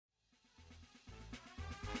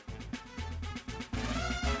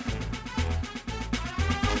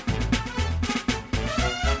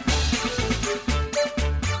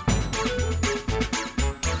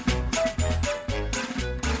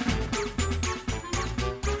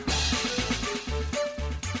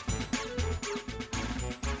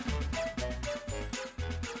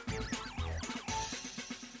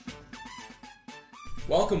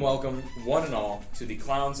Welcome, one and all, to the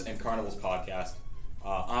Clowns and Carnivals podcast.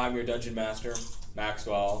 I'm your Dungeon Master,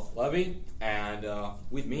 Maxwell Levy, and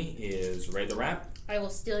with me is Ray the Rat. I will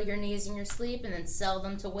steal your knees in your sleep and then sell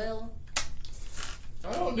them to Will.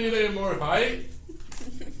 I don't need any more height.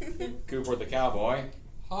 Cooper the Cowboy.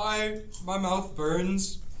 Hi, my mouth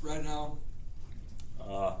burns right now.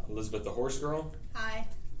 Elizabeth the Horse Girl. Hi.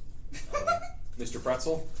 Mr.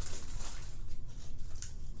 Pretzel.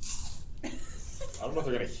 I don't know if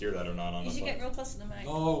they're going to hear that or not on You the should phone. get real close to the mic.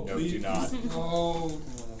 No, No, please. do not. No.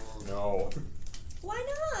 No. Why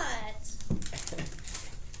not?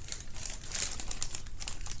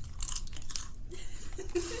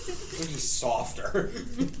 They're just softer.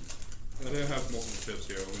 I didn't have multiple chips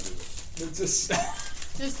here. Let me do this. It's just...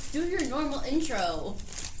 Just do your normal intro.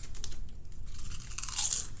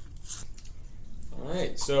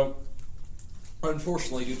 Alright, so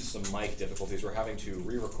unfortunately, due to some mic difficulties, we're having to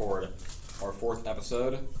re-record our fourth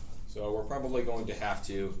episode. So we're probably going to have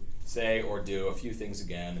to say or do a few things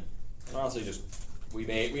again. And honestly, just we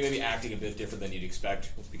may be acting a bit different than you'd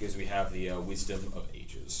expect. It's because we have the wisdom of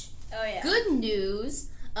ages. Oh, yeah. Good news.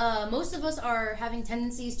 Most of us are having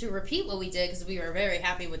tendencies to repeat what we did because we were very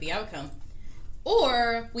happy with the outcome.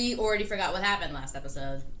 Or we already forgot what happened last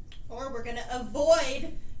episode. Or we're gonna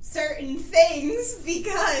avoid certain things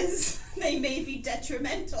because they may be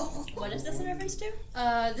detrimental. What is this in reference to?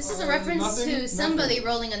 This is a reference nothing. to somebody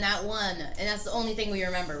rolling a nat 1, and that's the only thing we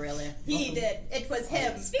remember, really. He did. It was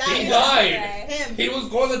him. He That died. was him. He was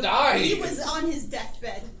going to die. He was on his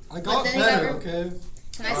deathbed. I got then he better, got okay?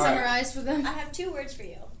 Can I All right. summarize for them? I have two words for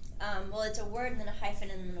you. Well, it's a word and then a hyphen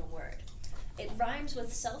and then a word. It rhymes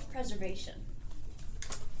with self-preservation.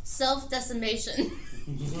 Self-decimation.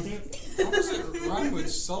 How does it rhyme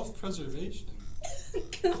with self-preservation? I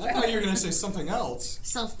thought you were going to say something else.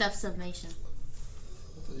 Self-decimation.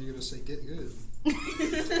 I thought you were going to say get good.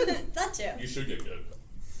 That too. You should get good.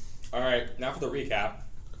 Alright, now for the recap.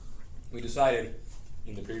 We decided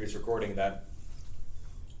in the previous recording that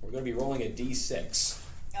we're going to be rolling a d6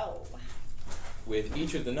 Oh. with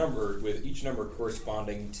each number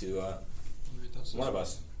corresponding to one of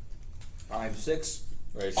us. I'm 6,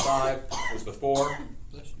 Ray's 5, Elizabeth 4,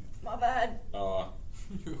 Bless you. My bad.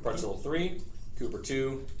 Pretzel 3, Cooper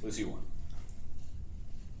 2, Lucy 1.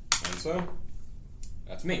 And so,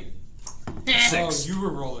 that's me. Oh, 6. you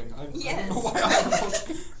were rolling. I Yes. don't know why I rolled.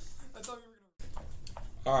 I thought you were going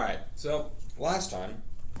to... Alright, so last time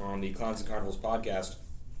on the Clowns and Carnivals podcast,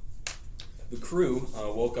 the crew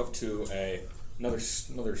woke up to another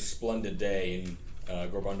splendid day in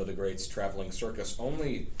Gorbundo the Great's traveling circus,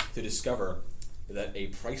 only to discover that a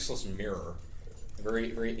priceless mirror, a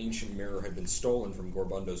very, very ancient mirror, had been stolen from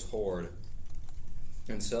Gorbundo's hoard.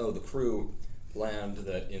 And so the crew planned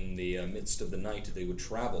that in the midst of the night they would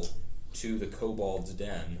travel to the Kobold's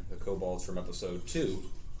Den, the Kobolds from episode 2,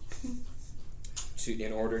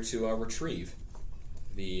 in order to retrieve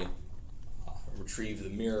the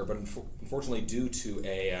mirror. But unfortunately, due to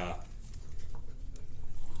a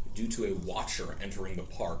watcher entering the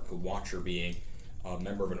park, a watcher being a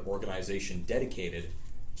member of an organization dedicated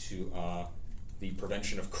to the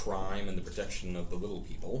prevention of crime and the protection of the little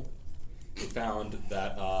people, they found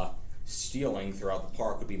that stealing throughout the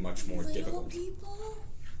park would be much more difficult. People?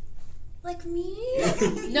 Like me?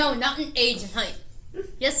 No, not in age and height.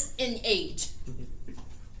 Yes, in age.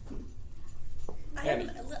 I am...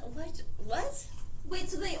 What? Wait,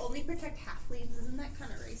 so they only protect halflings? Isn't that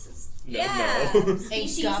kind of racist? No, Yeah. no. Age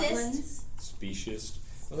Speciesist. goblins. Speciesist.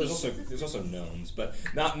 Well, there's also gnomes, but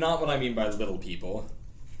not what I mean by little people.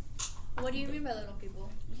 What do you mean by little people?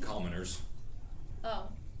 Commoners. Oh.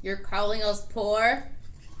 You're calling us poor?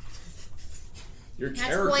 Your That's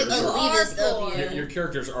characters quite are, elitist of you. your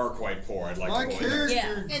characters are quite poor. I'd like My to point out. character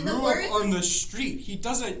Yeah. In the grew words- up on the street. He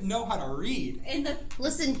doesn't know how to read. In the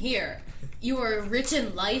Listen here. You are rich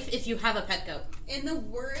in life if you have a pet goat.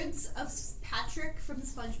 words of Patrick from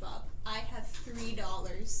SpongeBob, I have $3.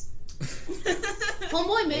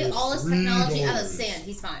 Homeboy made all his technology out of sand.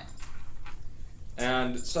 He's fine.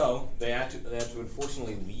 And so they had to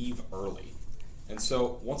unfortunately leave early. And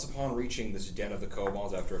so once upon reaching this den of the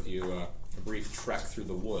kobolds, after a brief trek through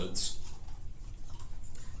the woods,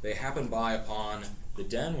 they happened by upon the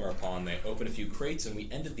den, whereupon they opened a few crates, and we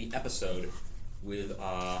ended the episode with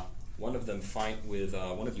one of you find,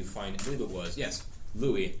 I believe it was, yes,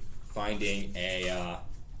 Louis, finding a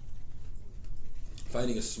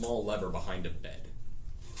small lever behind a bed.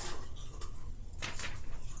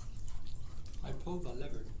 I pulled the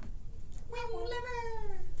lever.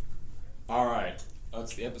 All right,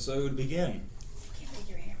 let's the episode begin.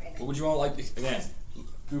 What would you all like to, again,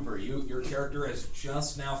 Cooper, your character has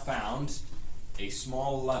just now found a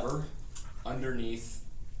small lever underneath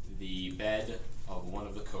the bed of one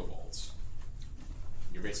of the kobolds.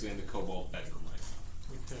 You're basically in the kobold bedroom right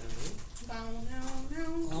Okay.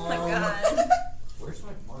 Oh my god. now. Where's my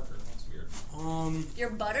marker? That's weird. Your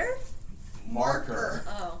butter? Marker.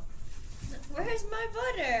 Oh. Where's my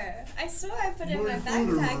butter? I swore I put it in my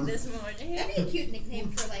backpack this morning. That'd be a cute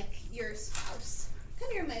nickname for like your spouse.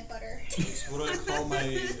 Come here, my butter. That's what I call my.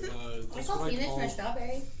 I That's call what I Phoenix call. my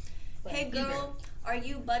strawberry. but Hey either. girl, are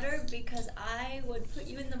you butter? Because I would put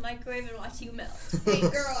you in the microwave and watch you melt. Hey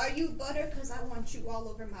girl, are you butter? Cause I want you all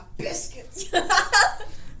over my biscuits.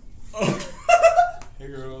 Hey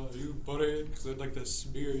girl, are you butter? Because I'd like to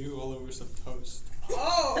smear you all over some toast.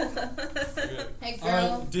 Oh. Okay. Hey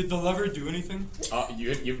girl. Did the lever do anything? You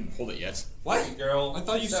haven't pulled it yet. What? Hey, girl. I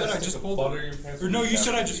thought you said I just pulled butter it. in your pants Or when no, you you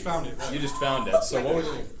said got I it. just found it. You just found it. So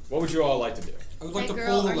what would you all like to do? I would like Hey to girl,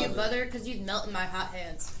 pull the are you lever. butter? Because you'd melt in my hot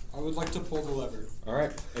hands. I would like to pull the lever. All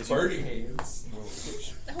right. Birdie hands.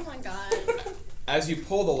 Oh my god. As you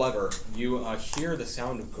pull the lever, you hear the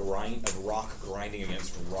sound of rock grinding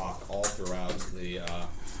against rock all throughout the.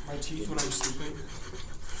 My teeth when I'm sleeping.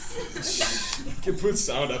 You can put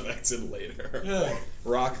sound effects in later. Yeah.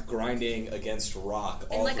 Rock grinding against rock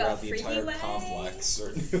In all like a throughout the freaky entire way? complex.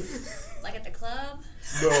 Like at the club?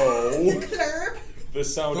 No. Curb. The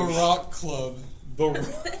sound The of Rock Club.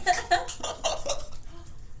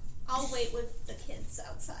 I'll wait with the kids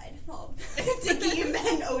outside while Dickie and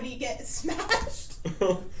Odie get smashed.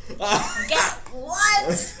 Get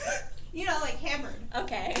what? You know, like hammered.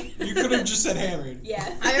 Okay. You could have just said hammered.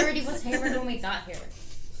 Yeah. I already was hammered when we got here.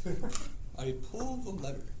 I pull the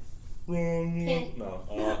lever.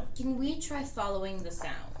 No. Can we try following the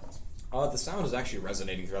sound? The sound is actually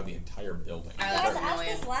resonating throughout the entire building. I You like guys that asked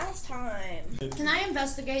annoying. us last time. Can I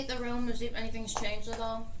investigate the room to see if anything's changed at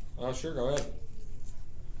all? Sure, go ahead.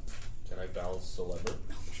 Can I balance the lever?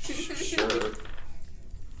 Sure.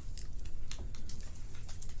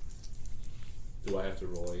 Do I have to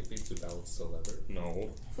roll anything to balance the lever? No.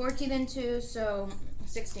 14 and 2, so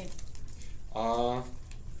 16.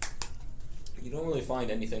 You don't really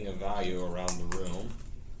find anything of value around the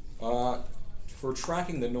room. For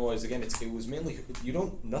tracking the noise, again, it was mainly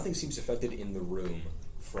nothing seems affected in the room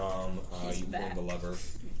from you pulling the lever.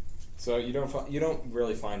 So you don't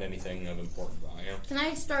really find anything of important value. Can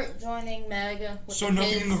I start joining Meg with So the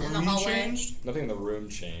nothing kids in the room hallway? changed? Nothing in the room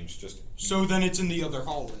changed. Just So then it's in the other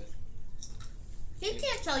hallway. He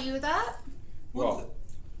can't tell you that. well,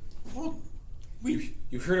 Well,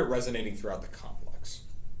 you heard it resonating throughout the complex.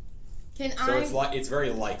 Can So I? it's very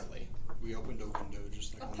likely. we opened a window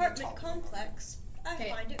just like on the Apartment top of the hallway. complex. I Okay.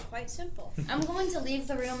 find it quite simple. I'm going to leave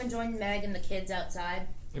the room and join Meg and the kids outside.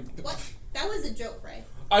 What? That was a joke, right?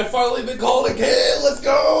 I've finally been called a kid. Let's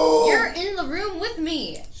go. You're in the room with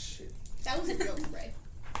me. Shit. That was a joke, right?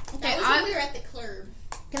 Okay, That was when we were at the club.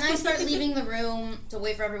 Can I start leaving the room to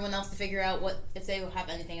wait for everyone else to figure out if they have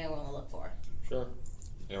anything I want to look for? Sure.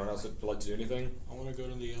 Anyone else would like to do anything? I want to go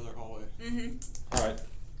to the other hallway. Mm-hmm. All right.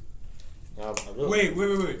 I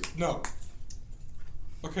really Wait. No.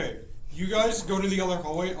 Okay. You guys go to the other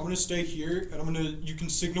hallway. I'm gonna stay here, and you can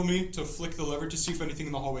signal me to flick the lever to see if anything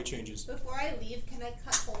in the hallway changes. Before I leave, can I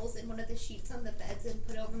cut holes in one of the sheets on the beds and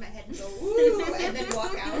put it over my head and go, ooh, and then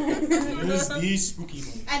walk out? It is the spooky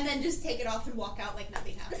one. And then just take it off and walk out like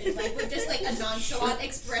nothing happened. Like, with just like a nonchalant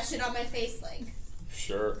expression on my face, like.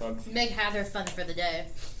 Sure. Meg had her fun for the day.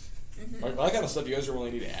 That kind of stuff you guys don't really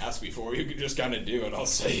need to ask me for. You can just kind of do, and I'll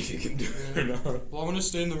say if you can do it or not. Well, I'm gonna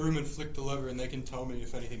stay in the room and flick the lever, and they can tell me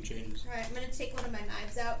if anything changes. Alright, I'm gonna take one of my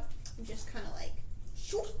knives out and just kind of like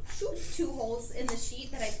shoot 2 holes in the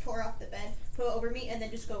sheet that I tore off the bed, put it over me, and then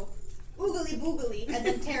just go oogly boogly, and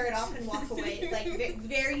then tear it off and walk away. Like,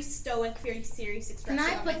 very stoic, very serious Can expression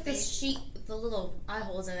I on my put this face. sheet with the little eye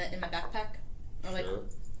holes in it in my backpack? Or like, Sure.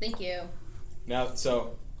 thank you. Now,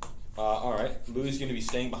 so, all right. Lou's going to be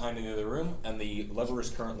staying behind in the other room, and the lever is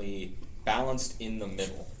currently balanced in the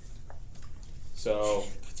middle. So,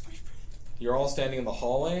 you're all standing in the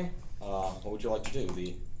hallway. What would you like to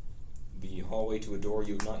do? The hallway to a door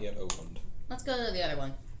you have not yet opened. Let's go to the other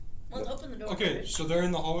one. Let's open the door. Okay, first. so they're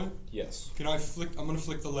in the hallway. Yes. Can I flick? I'm gonna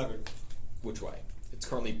flick the lever. Which way? It's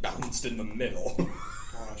currently balanced in the middle.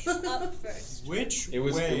 Gosh. Up first. Which It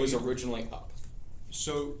was way? originally up.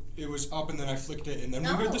 So it was up, and then I flicked it, and then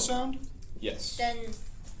No. we heard the sound. Yes. Then,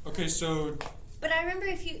 Okay, so but I remember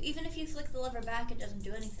even if you flick the lever back, it doesn't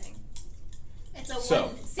do anything. It's a So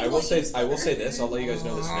one I will say single-use this. I'll let you guys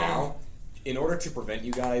know this now. In order to prevent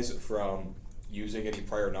you guys from using any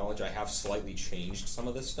prior knowledge, I have slightly changed some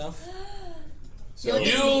of this stuff. So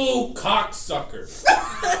You cocksucker.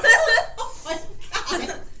 Oh my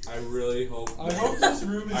god. I really hope. I hope this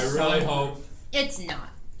room is. I really hope It's not.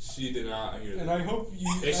 she did not hear And that. I hope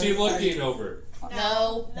you. Is she looking over?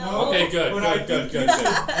 No. No. Okay, good, But I good, think good, you good. should-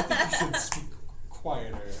 I think you should speak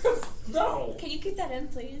quieter. No. Can you keep that in,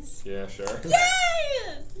 please? Yeah, sure.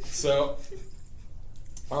 Yay! So,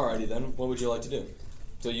 alrighty then. What would you like to do?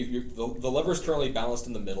 So the lever is currently balanced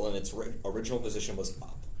in the middle, and its original position was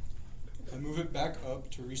up. I move it back up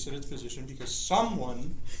to reset its position because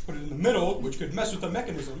someone put it in the middle, which could mess with the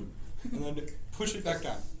mechanism, and then push it back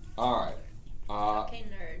down. All right. Okay,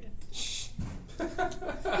 nerd.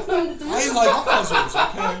 I like puzzles,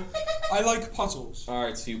 okay? I like puzzles. All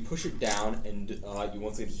right. So you push it down, and you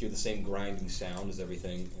once again hear the same grinding sound as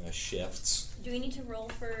everything shifts. Do we need to roll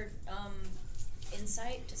for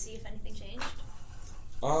insight to see if anything changed?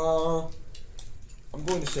 I'm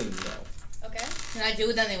going to say no. Okay. And I do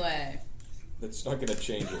it anyway. That's not going to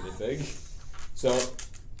change anything. So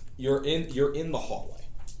you're in the hallway,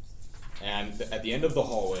 and at the end of the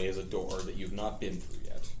hallway is a door that you've not been through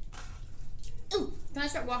yet. Ooh, can I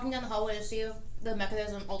start walking down the hallway to see if the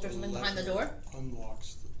mechanism alters something behind the door?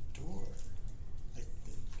 Unlocks the door, I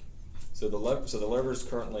think. So the lever is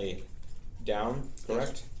currently down,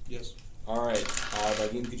 correct? Yes. All right.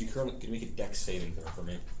 Nagim, could you make a dex saving throw for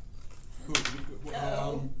me?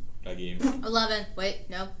 Nagim. 11. Wait,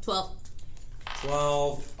 no, 12.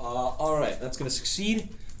 12. All right, that's going to succeed.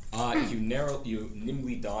 You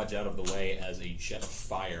nimbly dodge out of the way as a jet of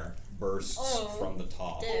fire bursts from the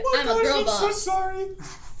top. Dip. I'm a girl boss. I'm so sorry.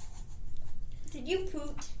 Did you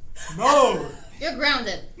poop? No, You're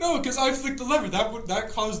grounded. no, because I flicked the lever. That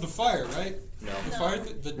caused the fire, right? No. The No. fire.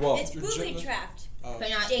 Well, It's booby trapped. Oh. But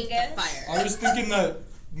not Dingus. the fire. I was thinking that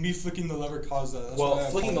me flicking the lever caused that. That's Well, why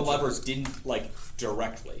I flicking the apologize. levers didn't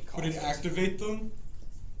directly cause But it it. activate them?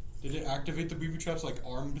 Did it activate the booby traps,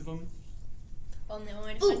 armed them? Only one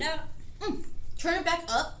way to Ooh. find out. Turn it back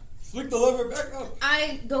up. Flick the lever back up!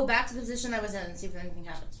 I go back to the position I was in and see if anything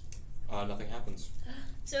happens. Nothing happens.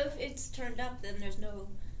 So if it's turned up, then there's no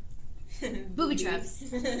Booby traps.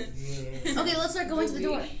 Okay, let's start going to the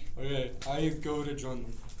door. Okay, I go to join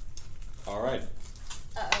them. All right.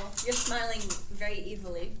 Uh-oh, you're smiling very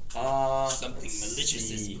evilly. Something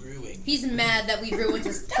malicious is brewing. He's mad that we ruined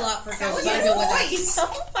his plot for That was Gorbundo your with our... voice.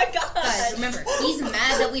 Oh my god! Guys, remember, he's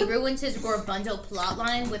mad that we ruined his Gorbundo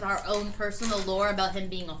plotline with our own personal lore about him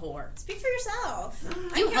being a whore. Speak for yourself.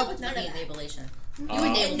 You I helped with with none the of that. enablation. You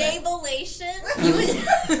enabled it.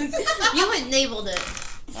 Enablation? You enabled it.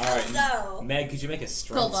 All right. So. Meg, could you make a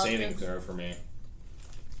strength Cobalt, saving yes. throw for me?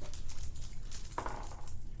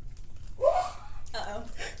 Uh-oh.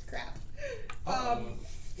 Crap.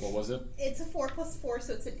 What was it? It's a 4 + 4,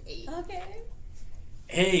 so it's an 8. Okay.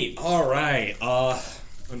 8. All right. My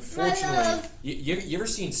Unfortunately, love. you ever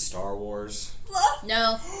seen Star Wars?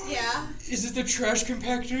 No. Yeah. Is it the trash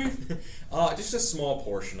compactor? Just a small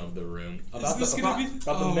portion of the room. Is this gonna be-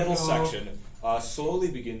 about the Oh, middle no. section slowly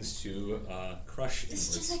begins to crush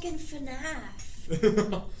It's just inwards. like in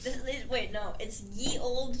FNAF. Wait, no, it's ye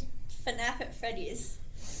old FNAF at Freddy's.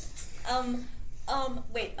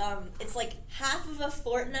 It's like half of a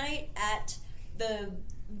fortnight at the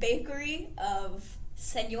bakery of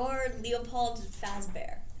Senor Leopold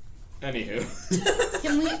Fazbear. Anywho.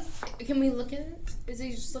 Can we look at it? Is it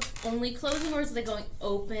just only closing, or is it going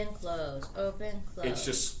open, close, open, close? It's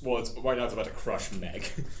just, it's right now it's about to crush Meg.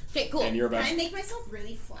 Okay, cool. And you're Can about I make myself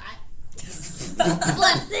really flat?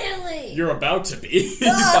 Flat Stanley. You're about to be.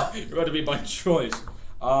 You're about to be by choice.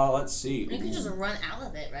 Let's see. You could just run out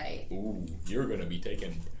of it, right? Ooh, you're gonna be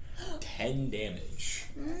taking 10 damage.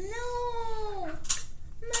 No,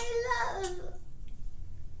 my love.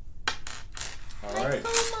 Alright.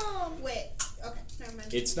 Mom. Wait. Okay, never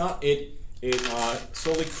mind. It's not, it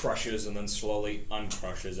slowly crushes and then slowly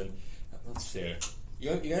uncrushes. And let's see.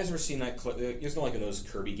 You guys ever seen that clip? You guys know, in those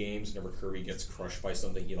Kirby games, whenever Kirby gets crushed by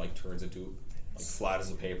something, he turns into flat as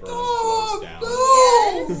a paper and then floats down.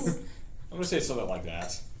 Yes. I'm gonna say something like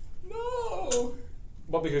that. No!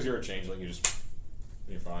 But because you're a changeling, you're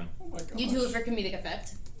fine. Oh my god. You do it for comedic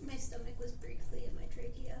effect. My stomach was briefly in my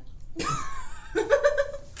trachea.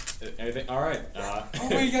 Anything? All right. Oh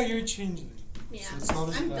my god, you're changing. Yeah, So it's not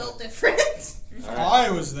as I'm bad. built different. All right.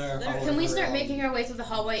 I was there. I Can we would start have- making our way through the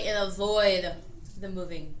hallway and avoid the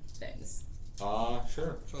moving things?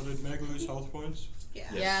 Sure. So did Meg lose health points? Yeah.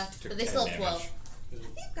 Yes, Yeah, took but they 10 still have damage. 12. Have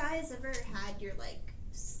you guys ever had your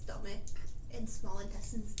stomach and small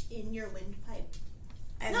intestines in your windpipe?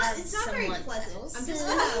 I've Not, had it's not very someone pleasant. else.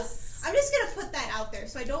 I'm just gonna put that out there,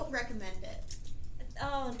 so I don't recommend it.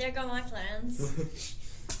 Oh, there go my plans.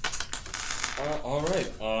 All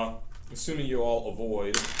right. Assuming you all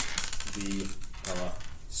avoid the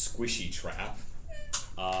squishy trap,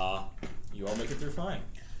 You all make it through fine.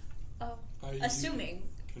 Oh, I assuming.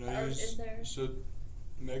 Can I Or use? is there- So,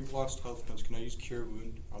 Meg lost health points. Can I use Cure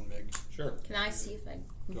Wound on Meg? Sure. Can I see if I Do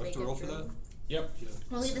I have make to it roll for through? that? Yep. Yeah.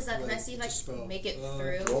 We'll leave this up. Can I see if I It's a spell. can make it Uh,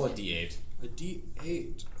 through? Roll a d8. A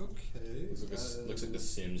D8. Okay. Looks like the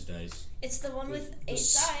Sims dice. It's the one with The 8 s-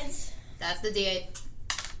 sides. That's the D8.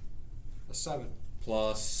 A 7.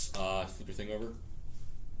 Plus, flip your thing over.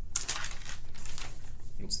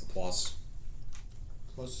 What's the plus?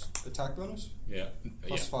 Plus attack bonus? Yeah.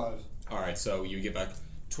 Plus 5. Alright, so you get back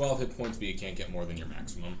 12 hit points, but you can't get more than your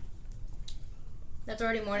maximum. That's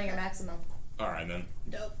already more than your maximum. Alright then.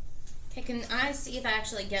 Dope. Okay, can I see if I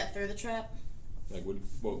actually get through the trap?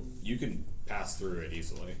 Well, you can pass through it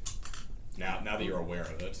easily. Now that you're aware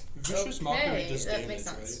of it. Vicious Mockery Okay, does that damage, makes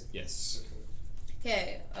sense. right? Yes.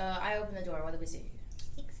 Okay, I open the door. What do we see?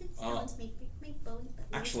 Exit sounds make bones, but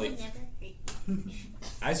actually- will never hurt you.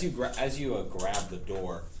 As you grab the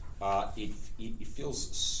door, it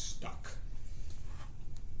feels stuck.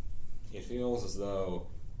 It feels as though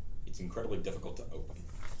it's incredibly difficult to open.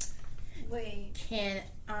 Wait. Can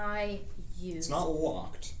I use? It's not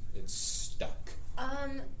locked. It's stuck.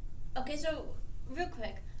 Okay, so, real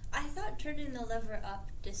quick. I thought turning the lever up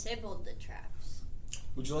disabled the traps.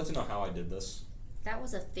 Would you like to know how I did this? That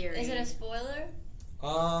was a theory. Is it a spoiler?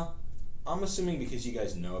 I'm assuming because you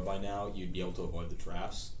guys know it by now, you'd be able to avoid the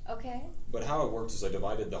traps. Okay. But how it worked is I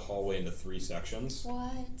divided the hallway into 3 sections,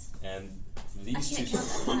 What? and these I can't two.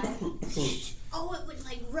 count that Oh, it would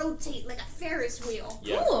like rotate like a Ferris wheel.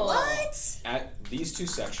 Yeah. Cool. What? At these 2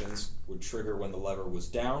 sections would trigger when the lever was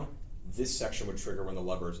down. This section would trigger when the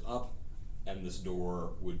lever is up, and this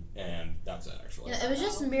door would. And that's it actually. Yeah, it was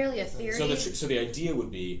just merely a theory. So the idea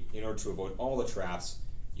would be, in order to avoid all the traps,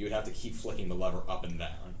 you would have to keep flicking the lever up and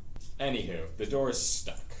down. Anywho, the door is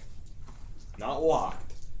stuck. Not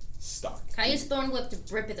locked. Stuck. Can I use Thorn Whip to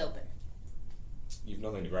rip it open? You've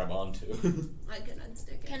nothing to grab onto. I could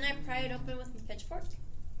unstick it. Can I pry it open with my pitchfork?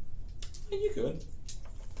 Yeah, you could.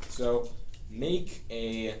 So, make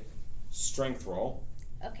a strength roll.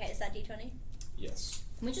 Okay, is that D20? Yes.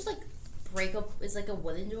 Can we just like break up? It's like a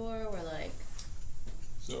wooden door, or like.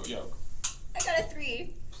 So, yeah. I got a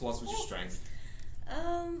 3. Plus what's your strength?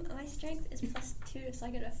 My strength is plus 2, so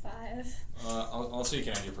I get a 5. Also, you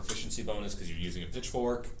can add your proficiency bonus because you're using a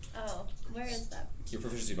pitchfork. Oh, where is that? Your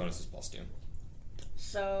proficiency bonus is plus 2.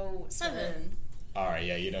 So, 7. Alright,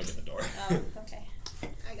 yeah, you don't get the door. Oh, okay.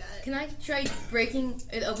 I got it. Can I try breaking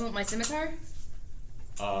it open with my scimitar?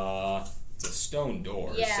 It's a stone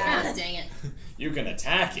door, Yeah. Ah, so dang it. you can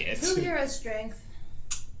attack it. Who here has strength?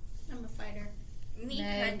 I'm a fighter. Me,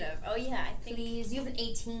 Meg. kind of. Oh, yeah, I think. Please, you have an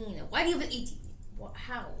 18. Why do you have an 18?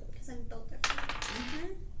 How? Because I'm built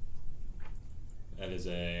different. That is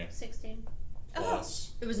a 16.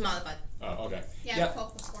 plus. It was modified. Oh, okay. Yeah,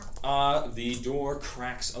 12 plus 4. The door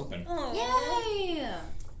cracks open. Oh. Yay!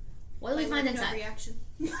 What do we find No inside? reaction.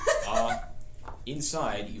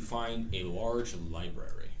 Inside, you find a large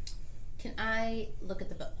library. Can I look at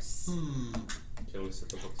the books? Can we set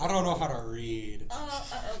the books? I don't know how to read. Guys.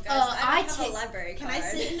 I I don't have take- a library Can card. I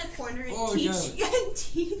sit in the corner and Oh, teach and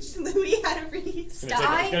teach Louis how to read?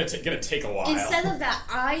 It's gonna take a while. Instead of that,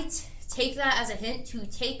 I take that as a hint to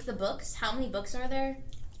take the books. How many books are there?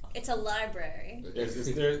 It's a library. There's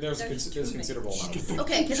There's considerable amount of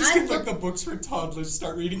Okay, can Just I get like look? the books for toddlers.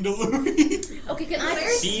 Start reading to Louis. Okay, can I?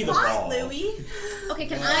 See the Spot, ball. Louis. Okay,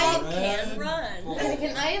 can Alright. I? Can run. Okay,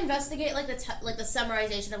 can I investigate like the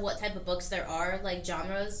summarization of what type of books there are, like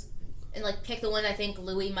genres, and like pick the one I think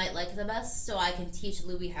Louis might like the best, so I can teach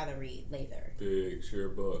Louis how to read later. Picture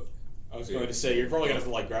book. I was going to say, you're probably going to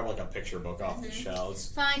have to grab a picture book off the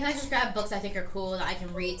shelves. Fine, can I just grab books I think are cool that I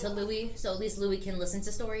can read to Louis, so at least Louis can listen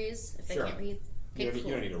to stories if they Sure. can't read. Okay,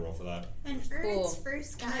 You don't need to roll for that. And Cool. Ernst's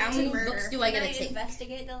first guide How to many murder. books do I Can get to take?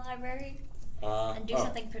 investigate the library and do Oh,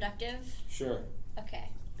 something productive? Sure. Okay.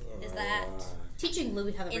 Is that Teaching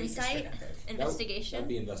Louis how to read is insight? productive. Investigation? That'd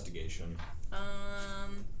be investigation.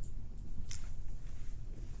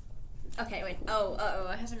 Okay, wait. Oh,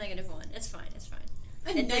 I have a -1. It's fine.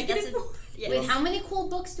 A That's negative one? yeah. Wait, how many cool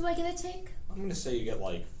books do I get to take? I'm going to say you get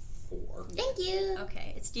 4. Thank you.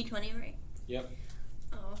 Okay, it's D20, right? Yep.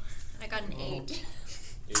 Oh, I got an 8.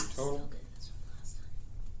 8 total.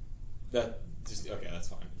 Okay, that's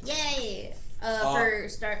fine. Yay! For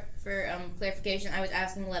clarification, I was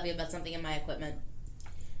asking Levy about something in my equipment.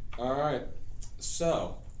 Alright.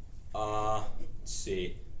 So, let's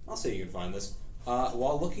see. I'll say you can find this.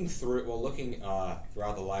 While looking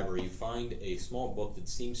throughout the library, you find a small book that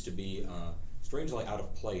seems to be strangely out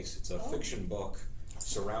of place. It's a fiction book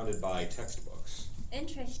surrounded by textbooks.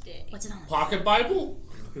 Interesting. What's it on? Pocket Bible?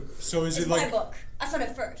 So is It's it my like? book. I found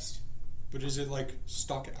it first. But is it like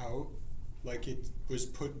stuck out? Like it was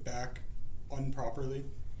put back improperly?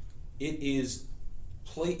 It is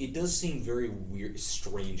it does seem very weird,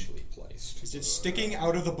 strangely placed. Is it sticking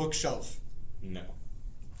out of the bookshelf? No.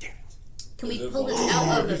 Can we Is it pull this long?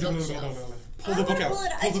 out of the No. bookshelf? Pull I the book wanna out. pull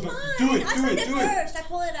it out. Pull It's the book. mine. Do it. I Do found it. it Do it. first. I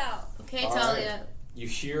pull it out. Okay, All Talia. You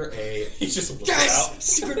hear a He's just looking Yes! out.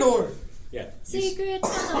 Secret door. yeah. Secret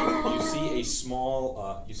tunnel. You see a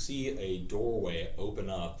small. You see a doorway open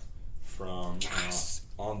up from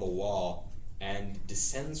on the wall, and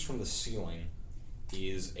descends from the ceiling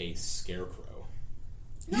is a scarecrow.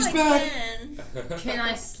 He's I back. can. Can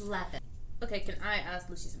I slap it? Okay, can I ask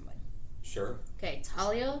Lucy something? Sure. Okay,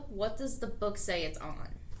 Talia, what does the book say it's on?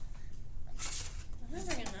 I'm never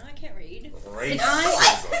gonna know. I can't read. Can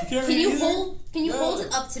I? Can't Can you read either? hold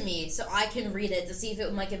it up to me so I can read it to see if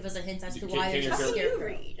it might give us a hint as to Can- why can it's you a How can you scarecrow?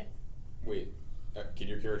 read? Wait. Can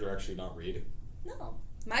your character actually not read? No.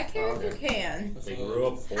 My character Okay. can. They grew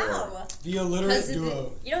up poor. How? The illiterate 'Cause it-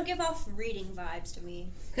 duo. You don't give off reading vibes to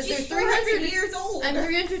me. Because She's they're 300 300 years old. I'm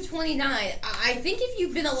 329. I think if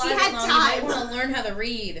you've been alive had that long, you might time. want to learn how to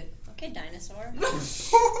read. Okay, dinosaur.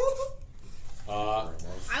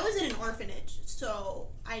 I was in an orphanage, so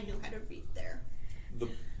I knew how to read there.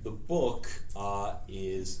 The book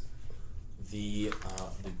is the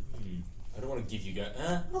I don't want to give you guys.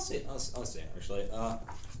 I'll say it actually.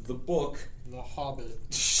 The book. The Hobbit.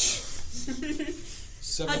 A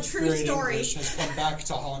Seventh true grade story. English has come back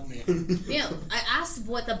to haunt me. Yeah, I asked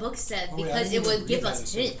what the book said Oh, yeah, I because didn't it would even give read us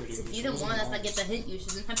that in hints. seventh grade If English. you It didn't wasn't want us to long. get the hint, you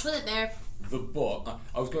shouldn't have put it there. The book.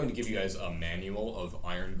 I was going to give you guys a manual of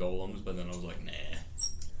iron golems, but then I was like, nah.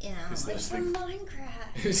 Yeah. This Like is from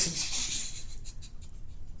Minecraft.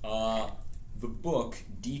 The book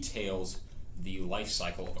details the life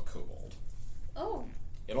cycle of a kobold. Oh,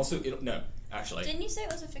 It also no actually. didn't you say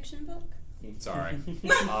it was a fiction book? Sorry.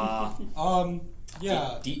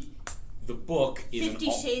 Yeah. The book is 50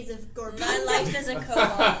 an Shades of Gorgon. My life as a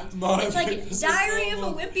kobold. My It's like life as a Diary of a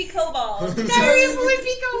kobold. Wimpy Kobold. Diary of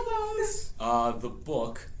Wimpy Kobolds. The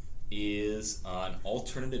book is an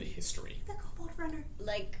alternative history. The Kobold Runner.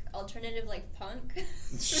 Like alternative, like punk.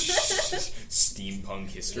 Steampunk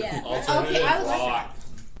history. Yeah. Alternative Okay, I would like rock.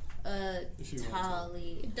 If you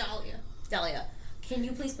want Dahlia, can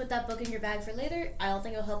you please put that book in your bag for later? I don't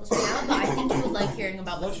think it'll help us right now, but I think you would like hearing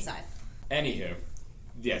about what's inside. Anywho,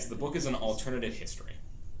 yes, the book is an alternative history.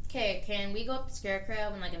 Okay, can we go up to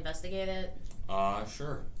Scarecrow and like investigate it?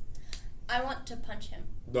 Sure. I want to punch him.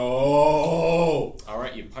 No!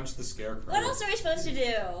 Alright, you punch the scarecrow. What else are we supposed to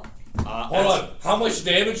do? Hold on. How much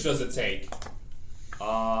damage does it take?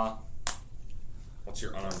 What's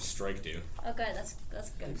your unarmed strike do? Oh, good. That's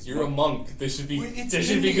good. You're a monk. This should be Wait, it's this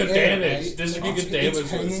should in be the good air, damage. right? This should be good It's damage.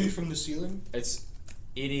 hanging from the ceiling? It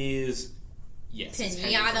is yes. it's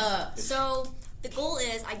hanging from- Pinata. it's- So the goal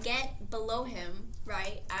is I get below him,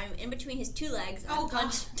 right? I'm in between his two legs. Oh, I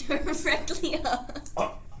punch directly up.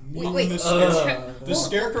 Wait. The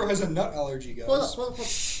scarecrow has a nut allergy, guys. Hold up.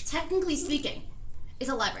 Technically speaking, it's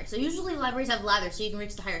a library. So usually libraries have ladders so you can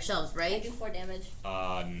reach the higher shelves, I right? do 4 damage.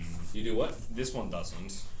 You do what? This one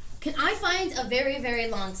doesn't. Can I find a very, very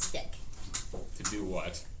long stick? To do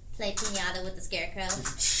what? Play pinata with the Scarecrow.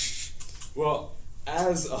 Well,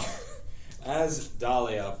 as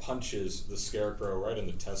Dahlia punches the scarecrow right in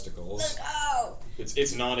the testicles, Look, oh!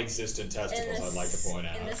 it's non-existent testicles. I'd like to point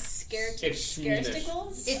out. In the It's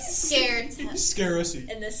scaresticles? It's scared. Scarcity.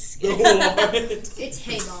 In the What? It's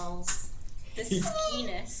hay balls. The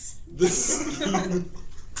skeenness.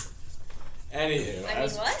 Anywho, I mean,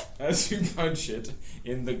 what? as you punch it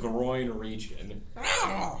in the groin region,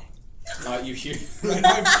 you hear Right,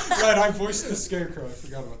 I voiced the scarecrow. I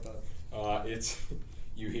forgot about that. it's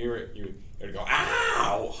you hear it go ow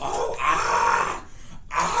oh ah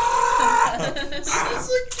ah. Sounds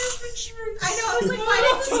like Doofenshmirtz. I know, I was like, why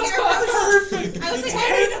does the Scarecrow... I was like,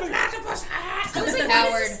 why does the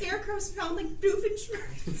Howard. Scarecrow sound like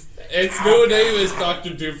Doofenshmirtz? Its new name is Dr.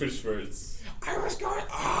 Doofenshmirtz. I was going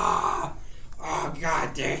oh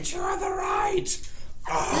god damn you're on the right.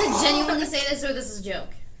 Does it genuinely say this or this is a joke?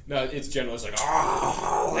 No, it's general. It's like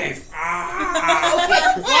holy Okay,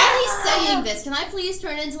 while he's saying this, can I please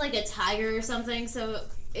turn into like a tiger or something so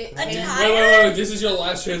it A can... tiger? Wait. This is your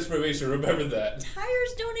last transformation. Remember that.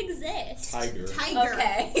 Tires don't exist. tiger. Tiger.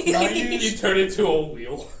 Okay. You turn into a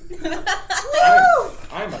wheel.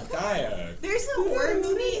 I'm a tiger. There's a horror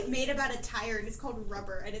movie made about a tire and it's called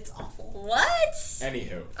Rubber and it's awful. What?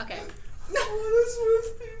 Anywho, Okay.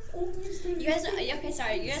 You guys, okay,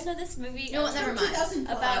 sorry. You guys know this movie? You know what? Never mind. 2012.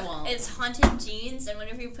 I About won't. it's haunted jeans, and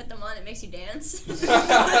whenever you put them on, it makes you dance.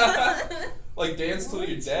 Like dance till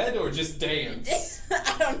you're dead, or just dance?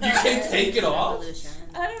 I don't know. You can't take it off. Revolution.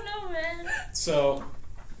 I don't know, man. So,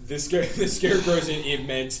 the scarecrow's in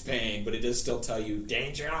immense pain, but it does still tell you,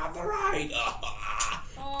 danger on the right!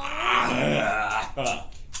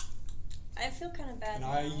 I feel kind of bad. Can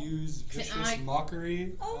now. I use vicious I-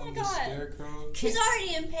 mockery Oh my on the God. scarecrow? She's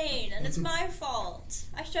already in pain, and it's my fault.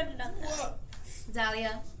 I shouldn't have done that.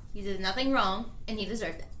 Dahlia, you did nothing wrong, and you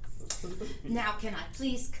deserved it. Now, can I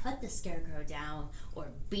please cut the scarecrow down or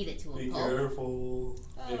beat it to a Be pulp? careful.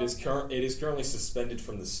 Oh. It is currently suspended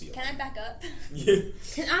from the ceiling. Can I back up?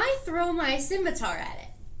 Can I throw my scimitar at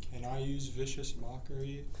it? Can I use vicious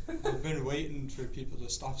mockery? I've been waiting for people to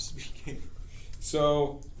stop speaking.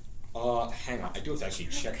 So, hang on. I do have to actually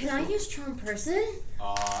check Can this I real- use charm person?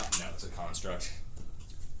 No, it's a construct.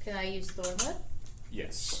 Can I use thornwood?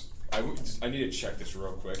 Yes. I need to check this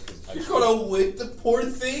real quick. 'Cause I You're gonna whip the poor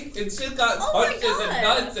thing, and she got Oh my punched in the God.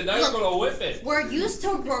 nuts, and now Look. you're gonna whip it. We're used to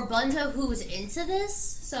Gorbunda who's into this,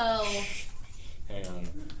 so hang on.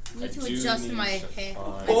 I need to do adjust need my to hand.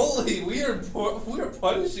 find- Holy, we are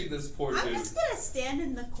punishing this poor I'm dude. just gonna stand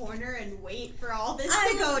in the corner and wait for all this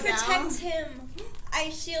I to go will protect down. him. I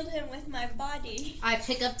shield him with my body. I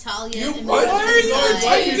pick up Talia You and what? move her to Why the are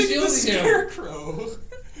side. you the shielding him? scarecrow?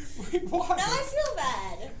 Wait, why? Now I feel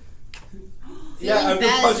bad. Yeah, Feeling I've been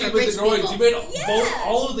bad punching for with rich the groins. You people. made Yeah.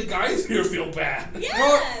 all of the guys here feel bad. Yeah.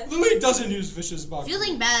 Well, Louis doesn't use vicious mockery.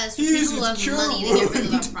 Feeling bad is for He people uses who have cure money to get rid of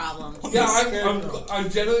wound. their problems. Yeah, Scarecrow. I'm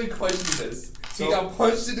genuinely questioning this. He So- got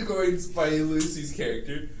punched in the groins by Lucy's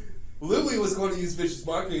character. Louis was going to use vicious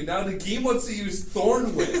mockery. Now Nagim wants to use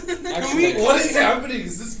thorn whip. Actually, What is happening?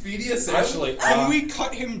 Is this BDSM? actually, Can we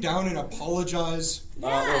cut him down and apologize?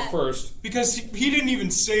 well, first, Because he didn't even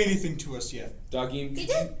say anything to us yet. Doggy, He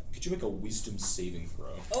could you make a wisdom saving throw?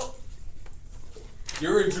 Oh.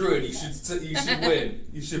 You're a druid. You should win.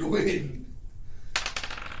 You should win.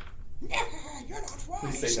 You're not wise.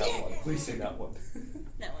 Please say that one. Please say that one.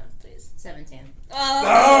 That one, please. 17.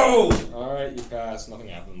 Oh. No! Alright, you pass. Nothing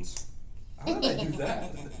happens. How did I do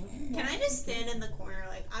that? Can I just stand in the corner?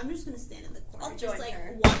 Like, I'm just gonna stand in the corner. I'll just join like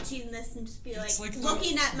her. watching this and just be It's like, like the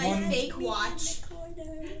looking at my one- fake watch.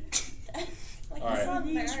 Like All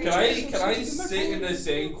right. Can I sit in the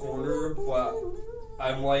same corner, but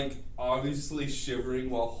I'm like obviously shivering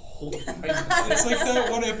while holding my It's like that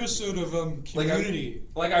one episode of Community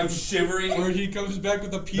like I'm shivering. where he comes back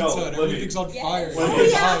with a pizza No, and let me- everything's on Yes. fire. Let and me-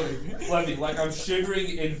 he's yeah. dying. Levy, like I'm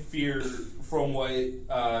shivering in fear from what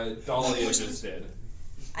Dahlia just did.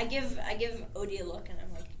 I give Odie a look and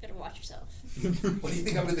I'm like, you better watch yourself. What do you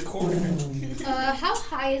think I'm in the corner? How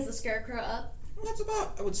high is the scarecrow up? Well, that's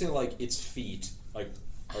about, I would say, like, its feet. Like,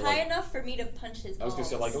 or High like enough for me to punch his I was gonna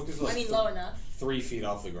say, balls. like, okay, like I mean, th- low enough. 3 feet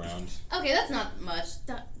off the ground. Okay, that's not much.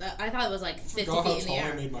 I thought it was like 50 Forgot how feet in the tall I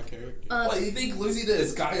air. made my character. What, you think Lucy did a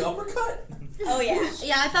sky uppercut? Oh yeah.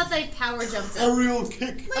 Yeah, I thought they power jumped up. Aerial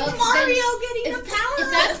kick. Like then Mario getting If, the power.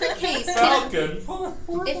 if that's the case, can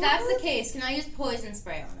Falcon. if that's the case, can I use poison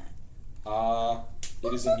spray on it?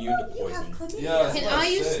 It is immune to You have poison. chlamydia. Yeah, that's Can what I I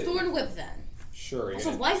use said. thorn whip then? Sure. You're Also,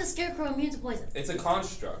 gonna, why is a scarecrow immune to poison? It's a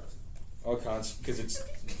construct. because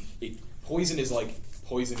poison is like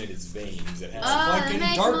poison in its veins. It has. that Like in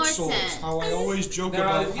makes Dark more Souls, sense. how I always joke Now,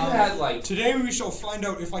 about if you how had like today we shall find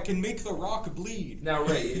out if I can make the rock bleed. now,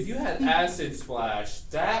 Ray, if you had acid splash,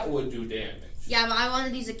 that would do damage. Yeah, but I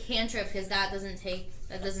wanted to use a cantrip because that doesn't take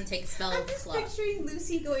a spell I'm just slot. picturing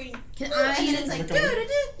Lucy going, Can "Ooh," I and then it's like, Okay.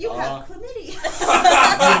 you have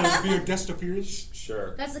chlamydia. Be a guest appearance. Sure.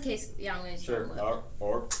 If that's the case, yeah, I'm gonna use Sure. thorn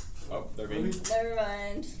whip. They're Never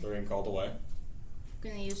mind. being called away. I'm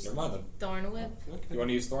gonna use Never mind then. thorn whip. Okay. You want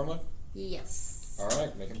to use Thornwood? Yes. All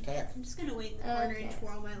right, make an attack. I'm just gonna wait in the corner and Okay.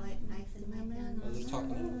 twirl my light knife in my hand. Let's talk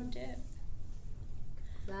about it. Dip.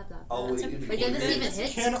 Blah blah. I'll blah. wait in the Wait, did this corner. even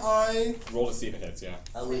hit? Can I? Roll to see if it hits. Yeah.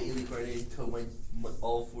 I'll wait in the corner until my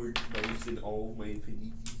all 4 knives and all my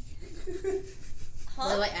pennies. What do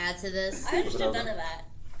Huh? I add to this? I understood over. none of that.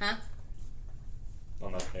 Huh?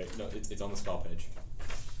 On that page. No, it's on the spell page.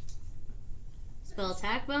 Spell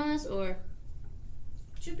attack bonus or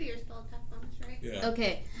Should be your spell attack bonus, right? Yeah.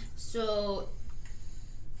 okay, so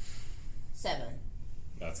 7.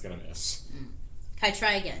 That's gonna miss. Can I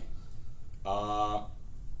try again?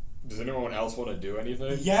 Does anyone else want to do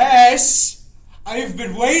anything? Yes. I've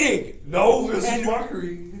been waiting. No, this And- is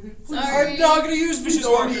mockery. Sorry. I'm not gonna use vicious He's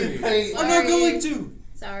already mockery. in pain. I'm not Sorry. going to.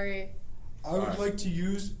 Sorry. I would Alright. like to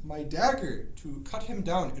use my dagger to cut him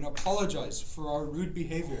down and apologize for our rude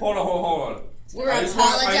behavior. Hold on. We're I just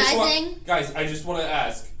wanna- apologizing. Guys, I just want to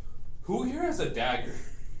ask, who here has a dagger?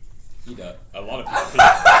 He does. A lot of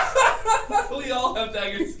people. We all have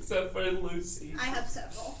daggers except for Lucy. I have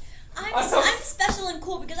several. I'm special and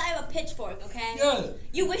cool because I have a pitchfork, okay? Yeah.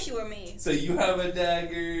 You wish you were me. So you have a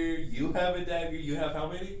dagger, you have a dagger, you have how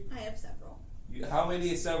many? I have several. How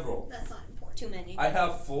many is several? That's not important. Too many. I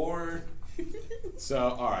have 4. So,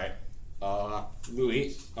 alright.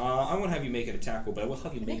 Louis, I want to have you make an attack roll, but I will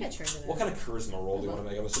have you I think make. I turned it What kind of charisma roll do you want to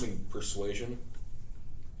make? I'm assuming persuasion.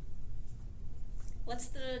 What's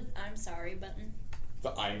the I'm sorry button?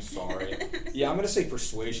 But I'm sorry. Yeah, I'm gonna say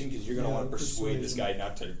persuasion because you're gonna Yeah, want to persuade this persuasion. guy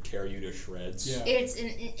not to tear you to shreds. Yeah. It's an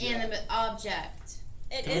inanimate object.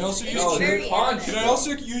 It Can I is. also It use is your very punch? animate. Can I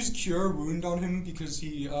also use Cure Wound on him because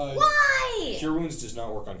he? Why? Cure wounds does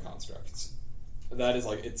not work on constructs. That is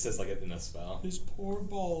like it says like it in a spell. His poor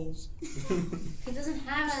balls. He doesn't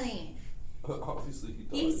have any. Obviously he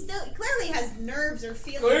does. He still clearly has nerves or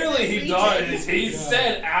feelings. Clearly that he reach does. it. He Yeah.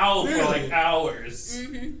 said ow for like Clearly. hours.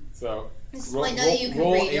 Mm-hmm. So This is roll- why none of you can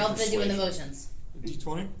roll read. a You're all busy with persuasion. emotions.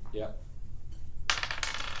 D20. Yeah.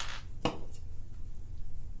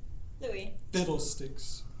 Louis.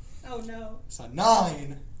 Fiddlesticks. Oh no. It's a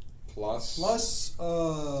 9 Plus. plus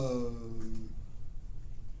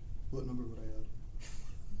what number would I add?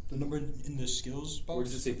 The number in the skills box. Where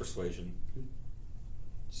does it say persuasion? It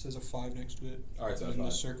says a 5 next to it. All right, so and add the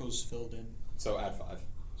 5. circle's filled in. So add 5.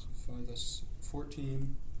 So 5. That's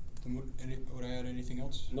 14. Then would I add anything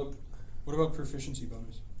else? Nope. What about proficiency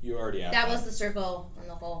bonus? You already have That was the circle on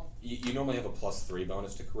the hole. You normally have a +3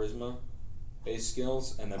 bonus to charisma based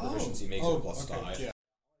skills, and then proficiency makes it a +5. Okay, yeah.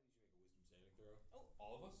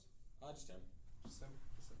 All of us? Just 10.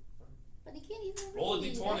 But he can't even Roll a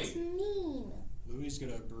read. D20. That's mean. Louis is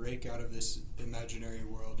gonna break out of this imaginary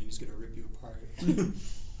world and he's gonna rip you apart.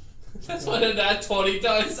 That's what a nat 20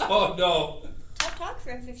 does. Oh no. Tough talk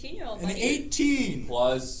for a 15-year-old. An 18.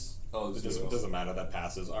 Plus. Oh, It zero. doesn't matter. That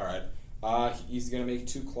passes. All right. He's gonna make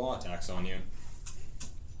 2 claw attacks on you.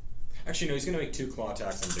 Actually, no. He's gonna make 2 claw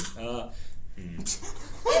attacks on He's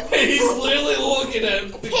literally looking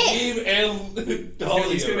at the game and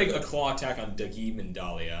Dahlia. He's gonna make a claw attack on Dagim and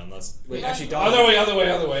Dahlia, unless wait. Actually, Dahlia. Other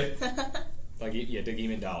way. Yeah,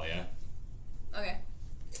 Dagim and Dahlia. Okay.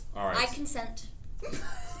 All right. I consent.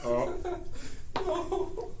 Oh.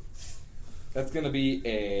 That's gonna be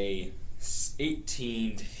a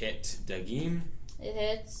 18 to hit Dagim It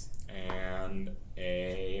hits. and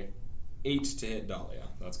a 8 to hit Dahlia.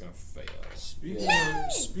 That's gonna fail.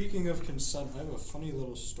 Speaking of consent, I have a funny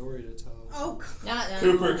little story to tell. Oh, Not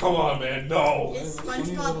Cooper, come on, man. No. is I have a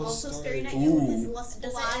funny SpongeBob little also story. staring at you with his Ooh. lustful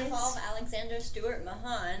Does it eyes? involve Alexander Stewart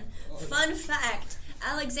Mahan? Oh. Fun fact: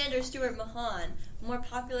 Alexander Stewart Mahan, more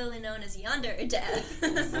popularly known as Yonder Dev.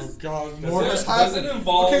 Oh God, more has Does it happened.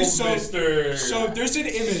 involve Okay, so Mr. So there's an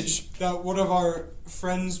image that one of our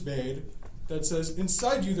friends made that says,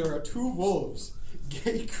 "Inside you there are 2 wolves,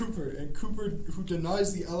 Gay Cooper and Cooper who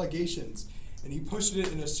denies the allegations." And he posted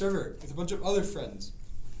it in a server with a bunch of other friends,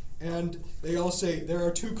 and they all say there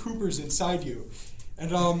are 2 Coopers inside you.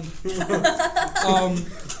 And I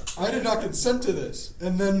did not consent to this.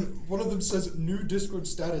 And then one of them says, "New Discord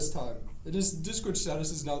status time." It is Discord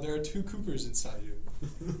status is now there are 2 Coopers inside you.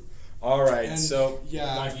 All right. And so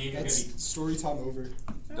yeah, Maggie, you're that's gonna story time over.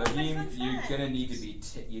 Dagim, fun you're fact. gonna need to be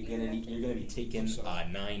you're gonna be taking I'm sorry.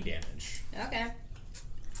 9 damage. Okay.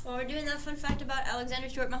 Well, we're doing that fun fact about Alexander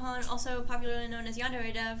Stewart Mahan, also popularly known as Yonder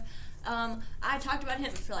Dev. I talked about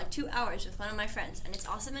him for like 2 hours with one of my friends, and it's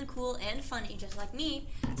awesome and cool and funny, just like me.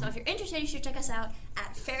 So if you're interested, you should check us out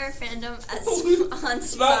at Fair Fandom on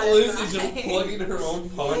It's not Lucy just Spotify. plugging her own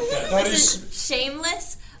podcast. That Listen,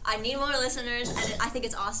 shameless. I need more listeners, and I think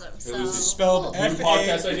it's awesome. So Lucy, Spelled Cool. New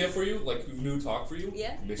podcast F-A. idea for you? Like new talk for you?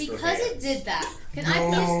 Yeah. Mr. Because Hands. it did that, can I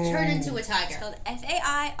please turn into a tiger? spelled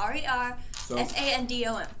FAIRER So-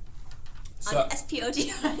 FANDOM So- on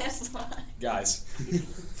SPODISY. Guys,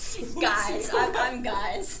 Guys, I'm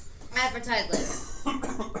guys. Advertise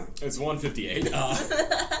later. it's 1:58.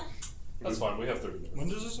 That's fine. We have 30 minutes. When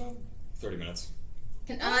does this end? 30 minutes.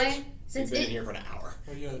 Can I, We've since been in it here for an hour.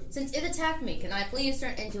 Oh yeah. since it attacked me, can I please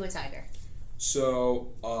turn into a tiger? So,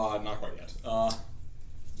 not quite yet.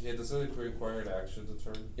 Yeah, does it require an action to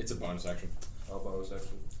turn? It's a bonus action. Oh, bonus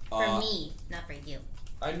action. For me, not for you.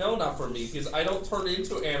 I know not for me, because I don't turn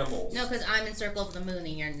into animals. No, because I'm in Circle of the Moon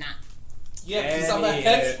and you're not. Yeah, because I'm a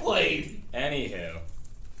Hexblade. Anywho,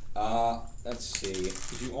 let's see.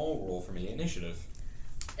 Could you all roll for me initiative?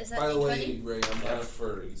 Is that By the way, D20? Ray, I'm not a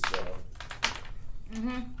furry, so.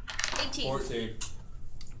 Mm-hmm. 18. 14.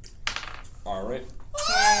 All right.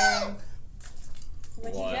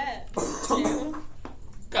 What'd What? you get? 2.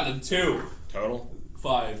 Got a 2. Total?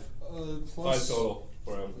 5. Plus 5 total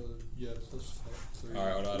for him. Yeah, plus 3.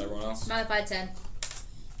 Alright, what about everyone else? Modified 10.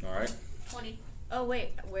 Alright. 20. Oh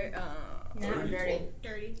wait, where? No, I'm dirty.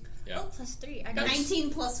 Dirty. Yeah. Oh, plus 3. I got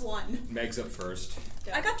 19 plus 1. Meg's up first.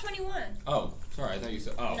 I got 21. Oh, sorry, I thought you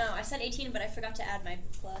said. Oh. No, I said 18, but I forgot to add my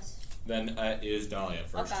plus. Then is Dahlia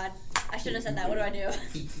Oh first. God, I shouldn't have said that. What do I do?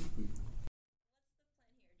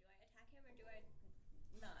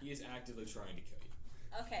 He is actively trying to kill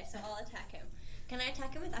you. Okay, so I'll attack him. Can I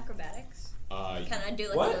attack him with acrobatics? You Can I do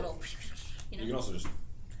like What? a little? You know. can also just.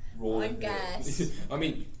 Roll I it. guess. I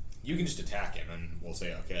mean, you can just attack him and we'll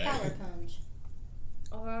say okay. Power punch.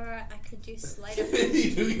 Or I could do sleight of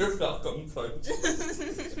You do your Falcon punch.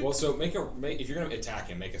 Well, so if you're gonna attack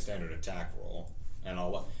him, make a standard attack roll, and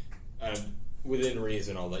within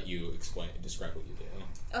reason, I'll let you describe what you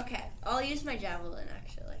do. Okay, I'll use my javelin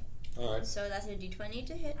actually. All right. So that's a d20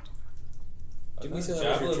 to hit. Did we say that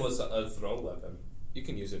Javelin was was a throw weapon. You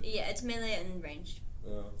can use it. Yeah, it's melee and ranged.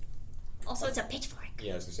 Also, it's a pitchfork.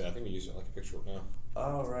 Yeah, I was gonna say I think we use it like a picture now.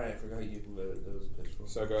 Oh right, I forgot you it was a pitchfork.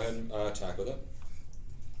 So go ahead and attack with it.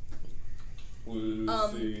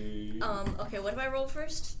 Lucy. Okay, what do I roll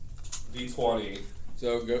first? D20.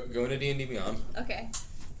 So go into D&D Beyond. Okay.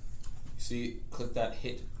 See, click that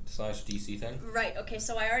hit/DC thing. Right, okay,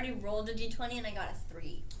 so I already rolled a d20 and I got a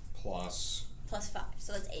 3. Plus, Plus 5,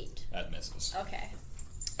 so that's 8. that misses. Okay.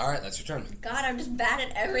 All right, that's your turn. God, I'm just bad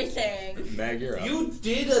at everything. Meg, you're up. You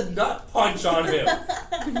did a nut punch on him.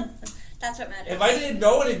 That's what matters. If I didn't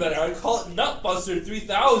know any better, I'd call it Nutbuster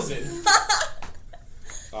 3000.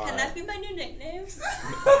 All Can right. that be my new nickname?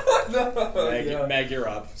 No, Meg, you're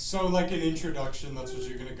up. So, like an introduction, that's what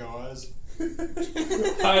you're gonna go as?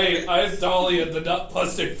 Hi, I'm Dahlia, the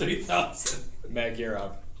Nutbuster 3000. Meg, you're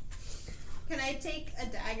up. Can I take a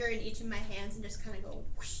dagger in each of my hands and just kind of go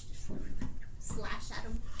whoosh, slash at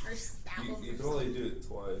him or stab him? You can only do it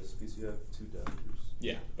twice because you have 2 daggers.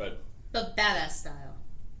 Yeah, but But badass style.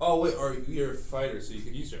 Oh wait, or you're a fighter, so you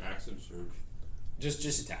can use your action surge. just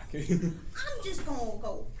attack. I'm just gonna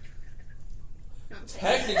go. No, I'm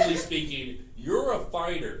saying. Technically speaking, you're a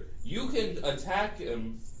fighter. You can attack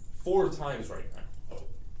him 4 times right now.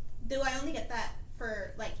 Do I only get that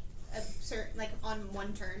for like a certain, like on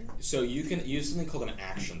one turn? So you can use something called an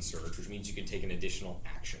action surge, which means you can take an additional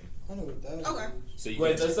action. I know what that is. Okay. So you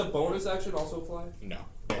Wait, can does the bonus action also apply? no.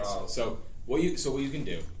 Oh. So what you can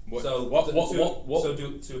do? So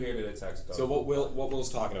do 2-handed attacks. So what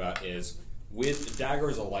Will's talking about is with dagger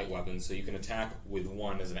is a light weapon, so you can attack with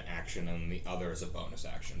one as an action and the other as a bonus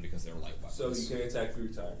action because they're light weapons. So you can attack 3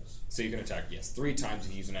 times. So you can attack 3 times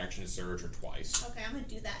if you use an action to surge or twice. Okay, I'm gonna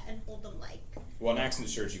do that and hold them like. Well, an action to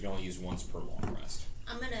surge you can only use once per long rest.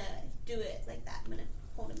 I'm gonna do it like that. I'm gonna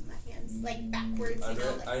hold him in my hands like backwards. I'd, You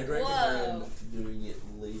know, I'd like, recommend doing it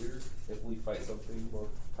later if we fight something more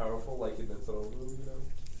powerful, like in the throne room, you know?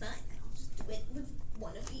 fine. I'll just do it with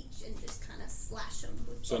one of each and just kind of slash them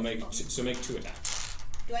with So both make of them. so make 2 attacks.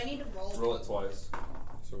 Do I need to roll? Roll it twice.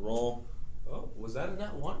 So roll Oh, was that a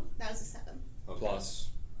nat 1? That was a 7. plus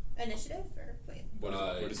initiative or wait. what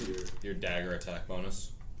is it? Your dagger attack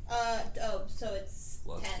bonus. So it's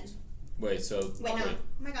Plus 10. Wait, so Wait, no. Oh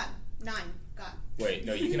my god. 9. God. Wait,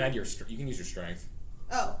 no, you can add you can use your strength.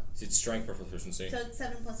 Oh, It's strength per proficiency. so it's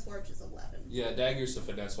 7 plus 4, which is 11. Yeah, dagger's a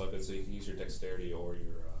finesse weapon, so you can use your dexterity or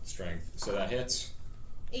your. Strength. So that hits.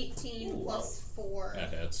 18 Ooh, plus 4. That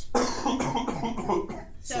hits.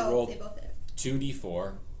 So roll they both hit.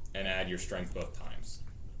 2d4 and add your strength both times.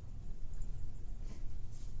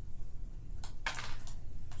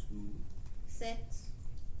 6.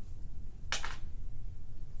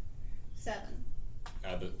 7.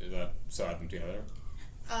 Add add them together.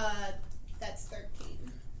 That's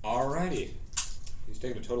 13. Alrighty. He's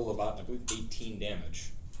taking a total of about, I believe, 18 damage.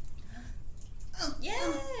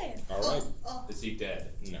 Yay! Alright. Oh. Is he dead?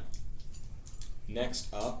 No.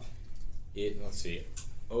 Next up, let's see.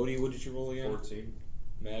 Odie, what did you roll again? 14.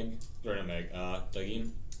 Meg? Or not Meg, Dagim?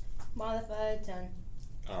 Modified 10.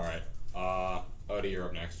 Alright. Odie, you're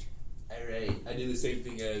up next. Alright, I do the same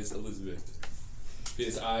thing as Elizabeth.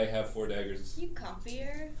 Because I have 4 daggers. You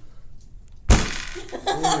copier.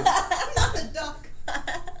 I'm not a duck.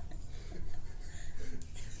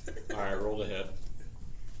 Alright, roll to hit.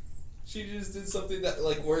 She just did something that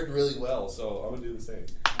like worked really well, so I'm gonna do the same.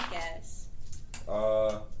 I guess.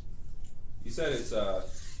 You said it's I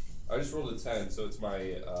just rolled a 10, so it's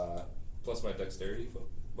my plus my dexterity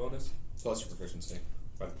bonus. Plus your proficiency.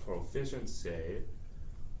 My proficiency.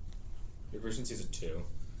 Your proficiency is a 2.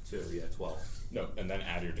 2, yeah, 12. No, and then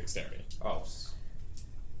add your dexterity. Oh,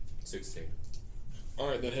 16.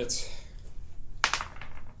 Alright, that hits.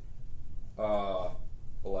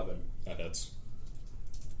 11. That hits.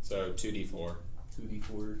 So 2d4.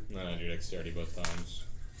 2d4. And then I do dexterity both times.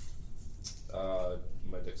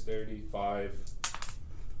 My dexterity, 5,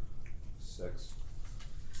 6,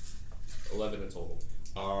 11 in total.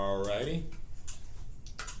 Alrighty.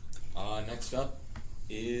 Next up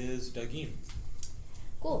is Dagin.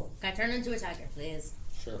 Cool. Can I turn into a tiger, please?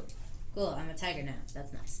 Sure. Cool, I'm a tiger now.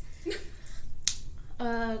 That's nice.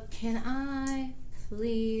 Can I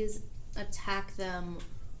please attack them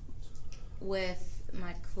with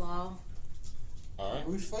my claw? Alright. Are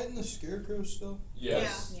we fighting the Scarecrows still?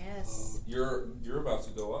 Yes. Yes. You're about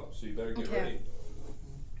to go up, so you better get Okay. ready.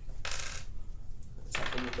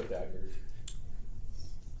 Attack him with the dagger.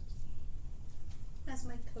 As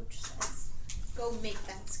my coach says, go make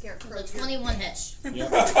that scarecrow. So 21 hit.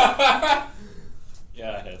 Yep. Yeah,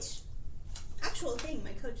 that hits. Actual thing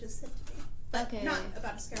my coach has said to me. But Okay. not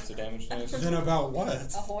about a What's the scarecrow. damage dice? Then about what?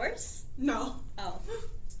 A horse? No. Oh.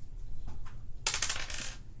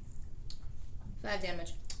 5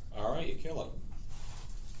 damage. Alright, you kill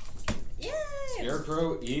it. Yay!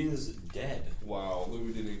 Scarecrow is dead. Wow,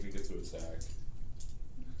 Louis didn't even get to attack.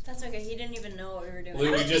 That's okay. He didn't even know what we were doing.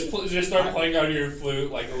 Louis, just start playing out your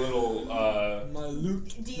flute like a little, My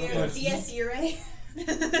loot. Dies Irae.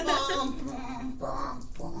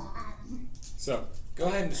 So, go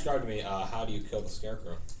ahead and describe to me how do you kill the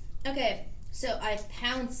Scarecrow? Okay, so I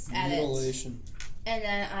pounce at Mutilation. it, and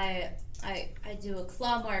then I do a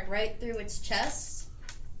claw mark right through its chest,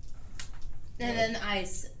 and then I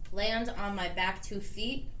land on my back 2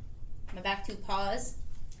 feet, my back 2 paws,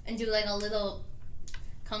 and do like a little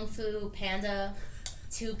Kung Fu Panda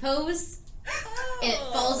 2 pose. And it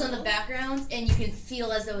falls on the background, and you can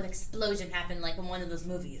feel as though an explosion happened, like in one of those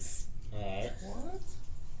movies. Alright.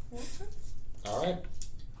 What? Alright.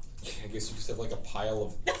 I guess you just have like a pile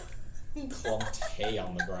of clumped hay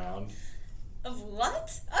on the ground. Of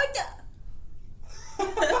what? Oh,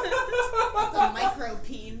 It's a micro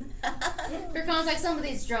peen. For context,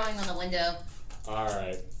 somebody's drawing on the window.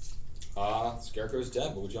 Alright. Scarecrow's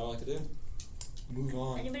dead. What would y'all like to do? Move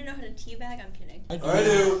on. Anybody know how to teabag? I'm kidding. I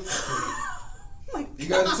do. My You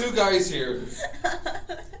got 2 guys here.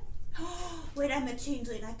 Wait, I'm a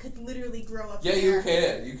changeling. I could literally grow up. Yeah, there. you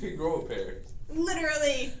can. You can grow a pair.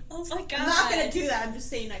 Literally. Oh my god. I'm not gonna do that. I'm just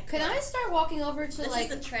saying I could. Can I start walking over to This like?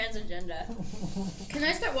 is the trans agenda. Can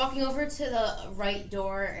I start walking over to the right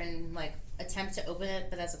door and like attempt to open it,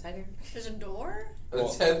 but as a tiger? There's a door?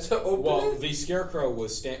 Well- Attempt to open Well, it? the Scarecrow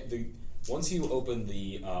was once you opened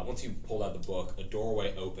once you pulled out the book, a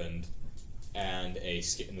doorway opened, and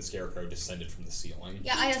and the Scarecrow descended from the ceiling.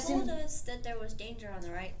 Yeah, He I told assume. us that there was danger on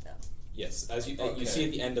the right, though. Yes, as you Okay. you see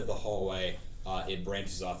at the end of the hallway, it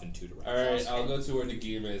branches off in 2 directions. Alright, I'll go to where the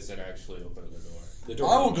game is and actually open the door. The I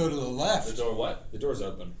door. will go to the The left. door what? The door's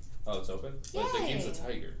open. Oh, it's open? But the game's a Yay.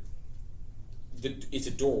 tiger. It's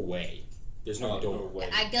a doorway. There's no door. doorway.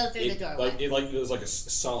 I go through the doorway. It was like a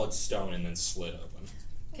solid stone and then slid open.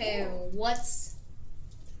 Okay, what's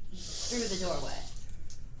through the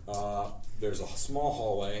doorway? There's a small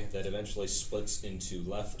hallway that eventually splits into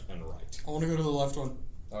left and right. I want to go to the left one.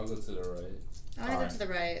 I'll go to the right. I want to go to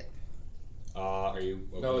the right. Are you?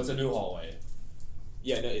 Okay? No, it's a new hallway.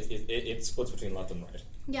 Yeah, no, it splits between left and right.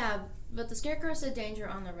 Yeah, but the Scarecrow said danger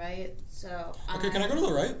on the right, so. Okay, can I go to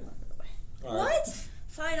the right? All right. What?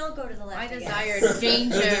 Fine, I'll go to the left. I again. desired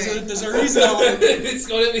danger. There's a reason I want to. It's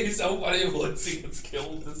going to be so funny once he gets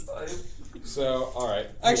killed this time. So, all right.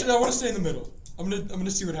 Actually, I want to stay in the middle. I'm gonna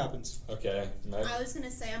see what happens. Okay. Meg? I was gonna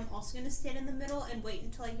say I'm also gonna stand in the middle and wait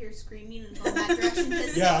until I hear screaming and go in that direction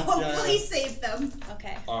to Yeah, hopefully yeah. save them.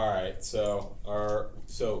 Okay. All right. So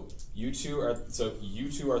you two are at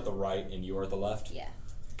the right and you are at the left. Yeah.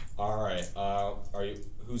 All right. Are you?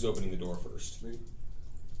 Who's opening the door first? Me.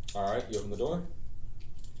 All right. You open the door,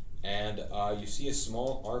 and you see a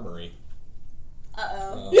small armory.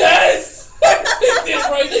 Uh-oh. Yes! I did it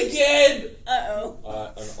right again!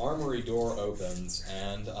 Uh-oh. An armory door opens,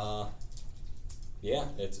 and yeah,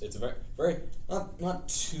 it's very very not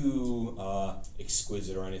too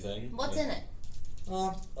exquisite or anything. What's in it?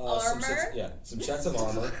 Some Armor? sets, some sets of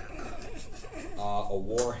armor. A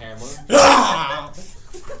war hammer What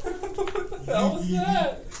the hell was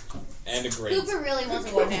that? and a great. Cooper really wants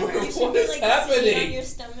a warhammer. You should What be, is like, happening? sitting on your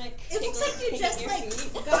stomach. It looks like you kicking just your like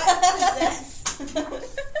feet. got possessed.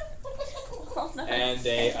 Oh, no. And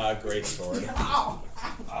a great sword.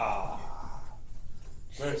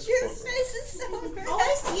 Nice Your foot. face is so red. All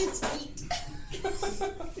I see is feet.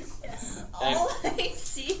 All I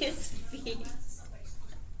see is feet.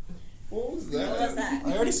 What was What that? was that? I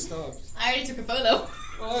already stopped. I already took a photo.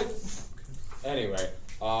 Anyway,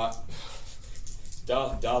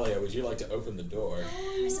 Dahlia, would you like to open the door?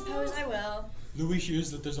 I suppose I will. Louis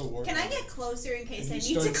hears that there's a war. Can I get closer in case And I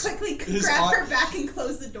he need to starts- quickly his grab eye- her back and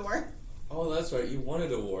close the door? Oh, that's right. You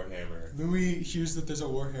wanted a warhammer. Louis hears that there's a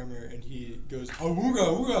warhammer and he goes, awooga,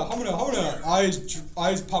 ooga, humana, humana.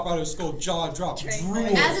 Eyes pop out of his skull, jaw drop, drool.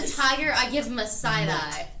 As a tiger, I give him a side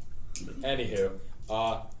eye. Anywho,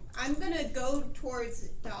 I'm gonna go towards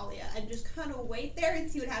Dahlia and just kind of wait there and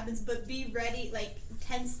see what happens, but be ready, like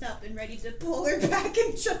tensed up and ready to pull her back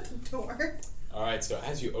and shut the door. alright, so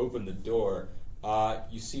as you open the door,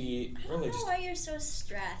 you see I don't really know just why you're so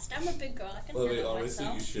stressed. I'm a big girl. I can Lily, handle honestly,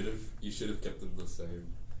 myself. you should have kept them the same.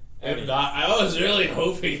 Any- If not, I was really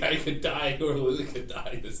hoping I could die or Lily could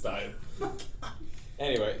die this time.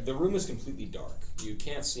 Anyway, the room is completely dark. You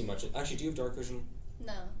can't see much. Actually, do you have dark vision?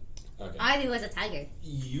 No. Okay. I do as a tiger.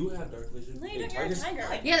 You have dark vision. No, Yeah, you're a tigers-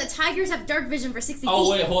 tiger. Yeah, the tigers have dark vision for 60 Oh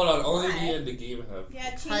feet. wait, hold on. Only Why? me and the game have. Yeah,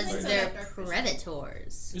 Because changelings don't they're have dark vision.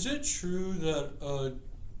 predators. Is it true that,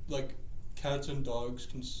 like, cats and dogs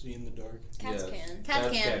can see in the dark? Cats Yes. can.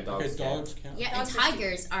 Cats can. Dogs Okay, can. dogs can't. Yeah, and Dogs are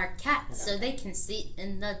tigers are cats, so they can see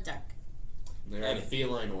in the dark. They're a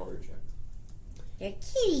feline origin. They're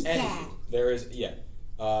kitty Anywho, there is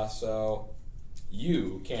so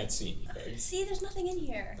you can't see anything. See, there's nothing in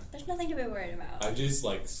here. There's nothing to be worried about. I just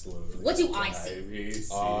like slowly. What do I see?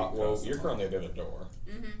 Well, you're currently at the other door.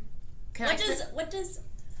 Can What does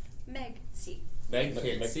Meg see? Meg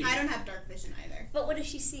can't Meg- see. I don't have dark vision either. But what does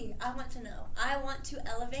she see? I want to know. I want to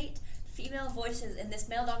elevate female voices in this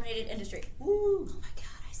male-dominated industry. Ooh. Oh my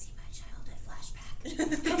god, I see my childhood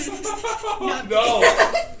flashback. No.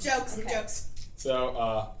 Jokes, Okay. jokes.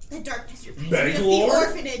 So, The darkness reminds Meg me of the Galore?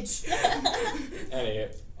 orphanage. anyway,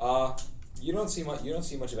 you don't see much. You don't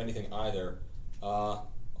see much of anything either.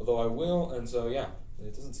 Although I will, and so yeah,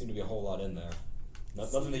 it doesn't seem to be a whole lot in there.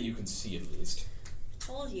 Nothing that you can see at least.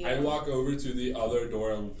 Told you. I walk over to the other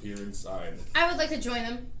door and peer inside. I would like to join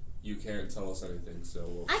them. You can't tell us anything, so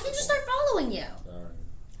we'll. I can just start following you. Alright.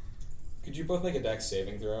 Could you both make a dex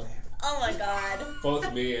saving throw? Oh my god.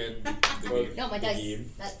 Both me and the game. No, my The dice.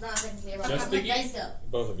 game. That's not technically wrong. Just How the my game? dice go?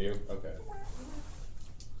 Both of you. Okay.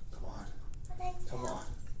 Come on. Come on.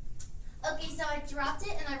 Okay, so I dropped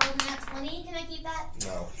it and I rolled a nat 20. Can I keep that?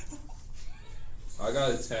 No. I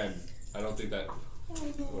got a 10. I don't think that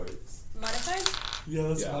works. Modified? Yeah,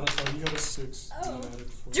 that's Yeah. modified. You got a 6. Oh. You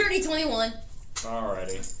added 4. Dirty 21.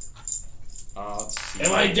 Alrighty. Let's see.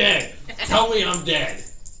 Am I dead? Tell me I'm dead.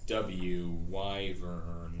 W Wyvern.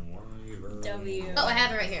 W. Oh, I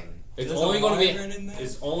have it right here. It's There's only a going to wyvern be. in there?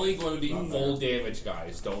 It's only going to be Not full damage,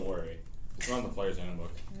 guys. Don't worry. It's not in the player's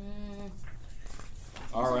handbook. Mm.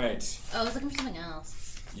 Alright. Oh, I was looking for something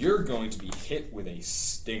else. You're going to be hit with a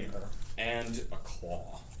stinger and a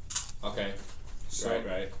claw. Okay. So,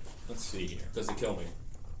 Right. let's see here. Does it kill me?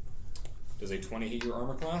 Does a 20 hit your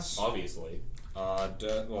armor class? Obviously.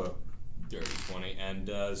 Dirty 20. And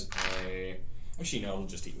does a... Actually, no, it'll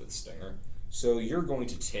just hit you with a stinger. So you're going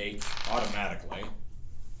to take, automatically,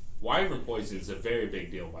 Wyvern poison is a very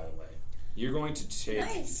big deal, by the way. you're going to take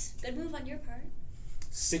Nice. Good move on your part.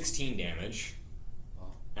 16 damage. Oh.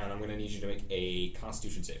 And I'm going to need you to make a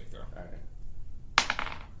Constitution saving throw. Alright.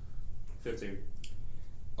 15.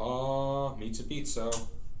 Meets a beat, so,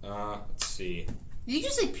 let's see. Did you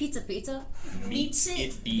just say pizza? Meets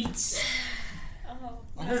it beats. Oh.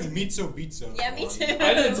 I heard Mitzo Beatzo. Yeah, me too.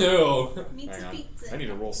 I did too. Meets Hang a on. pizza. I need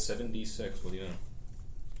to roll 7d6. What do you know?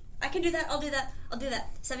 I can do that. I'll do that.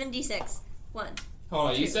 7d6. 1. Hold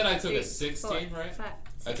on, you Two, said I took a three, 16, 4, right? 5,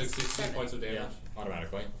 I took 6, 16 7. points of damage. Yeah,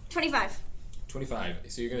 automatically. 25. 25.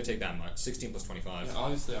 So you're going to take that much. 16 plus 25. Yeah,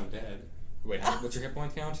 obviously, I'm dead. Wait, what's your hit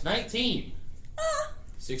point count? 19.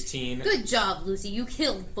 16. Good job, Lucy. You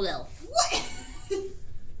killed Will. What?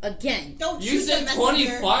 Again. Don't You shoot said the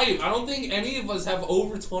 25. messenger. I don't think any of us have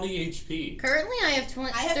over 20 HP. Currently, I have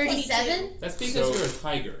 20, I have 37. That's because So- you're a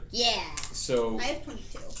tiger. Yeah. So I have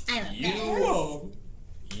 22. I'm a You-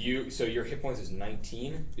 badass. so your hit points is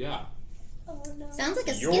 19. Yeah. Oh no. Sounds like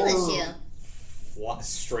a You're skill issue.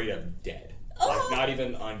 straight up dead. Oh. Like not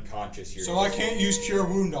even unconscious. You're So I can't use Cure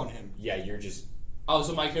Wound on him. Yeah, you're just. Oh,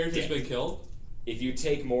 so my character's Yeah. been killed? If you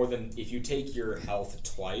take your health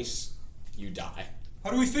twice, you die. How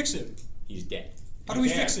do we fix it? He's dead. How do we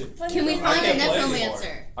can't. fix it? Can we I find a can't play necromancer?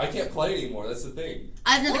 anymore. I can't play anymore. That's the thing.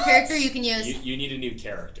 I have another What? character you can use. You need a new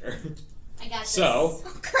character. I got this. So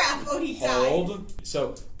Oh crap, Odie died. hold.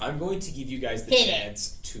 So I'm going to give you guys the Hit it.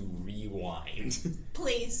 chance to rewind.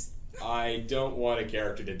 Please. I don't want a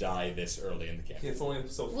character to die this early in the campaign. It's only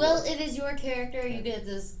episode 4. Well, it is your character. You get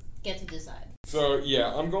to decide. So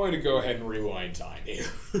yeah, I'm going to go ahead and rewind time here.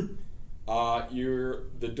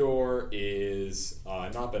 The door is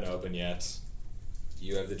not been open yet.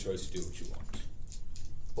 You have the choice to do what you want.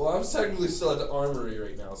 Well, I'm technically still at the armory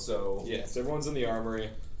right now, so. Yes, everyone's in the armory.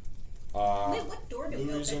 Wait, what door did we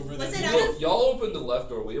Louis open? over Was there. it out of? Y'all opened the left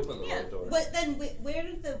door. We opened the Yeah. right door. But then, where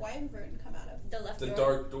did the wyvern come out of? The left The door.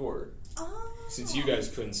 dark door. Oh. Since you guys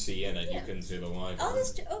couldn't see in it, you Yeah. couldn't see the line. I'll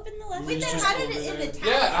just open the left Wait, Louis then just how did over it there. attack?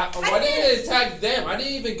 Yeah, How why did didn't it attack them? I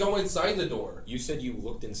didn't even go inside the door. You said you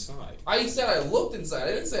looked inside. I said I looked inside. I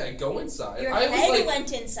didn't say I go inside. Your I was head like,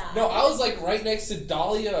 went inside. no, I was like right next to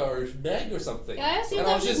Dahlia or Meg or something. Yeah, I assumed and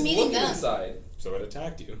that I was was just meeting looking them. inside. So it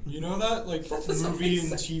attacked you. You know that like That doesn't movie make and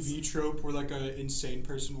sense. TV trope where like an insane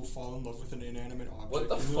person will fall in love with an inanimate object. What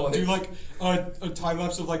the And they'll fuck? do like a time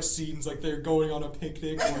lapse of like scenes like they're going on a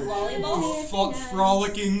picnic or Volleyball?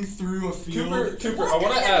 frolicking through a field. Cooper, I What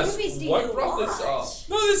want to kind of ask, movies do what you brought this up? watch?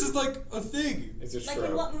 No, this is like a thing. It's a Like trope.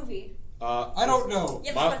 in what movie? I don't know.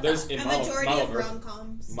 Yeah, Mil- but there's what in A Milo, majority Milo, of Murphy,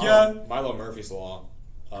 rom-coms. Milo, Milo Murphy's Law.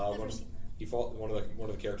 I've never One, seen he fought one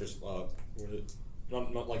of the characters.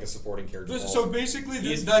 Not like a supporting character. So basically,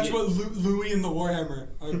 He's- that's he- what Louis and the Warhammer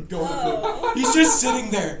are going Oh. through. He's just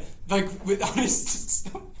sitting there, like on his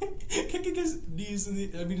stomach, kicking his knees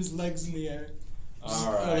his legs in the air. Just,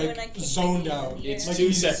 All right. When I like kick zoned my knees in out. the air. It's Like two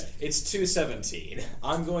he's- it's 2:17.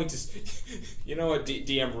 I'm going to. You know what?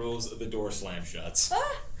 DM rules. The door slam shuts.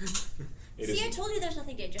 Ah! It See, is- I told you there's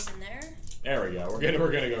nothing dangerous in there. There we go. We're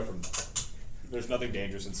gonna go from there. There's nothing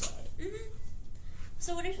dangerous inside.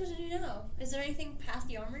 So what are you supposed to do now? Is there anything past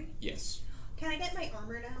the armory? Yes. Can I get my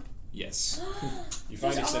armor now? Yes. You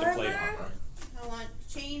find There's a set of plate armor? armor. I want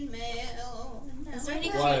chainmail. Is there any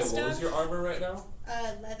Why? cool What was stuff? your armor right now?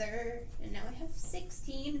 Leather, and now I have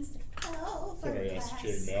 16 instead of 12 for Oh yes, class.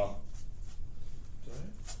 chainmail.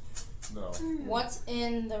 No. What's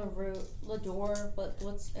in the door?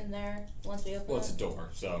 What's in there once we open Well, it's a it? door,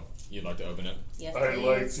 so you'd like to open it. Yes, I'd please.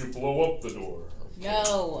 like to blow up the door.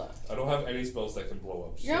 No. I don't have any spells that can blow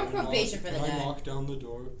up shit. You're on probation for the Can I day. knock down the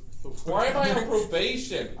door? with the Why am I on Warhammer?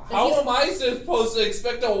 probation? How am I supposed to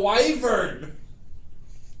expect a wyvern?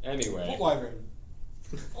 Anyway. What wyvern?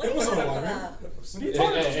 What are It you wasn't a talking wyvern. about? What are you Hey,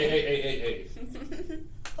 talking hey, about? hey.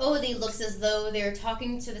 Odie looks as though they're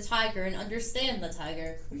talking to the tiger and understand the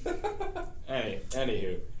tiger.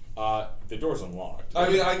 Anywho, the door's unlocked. I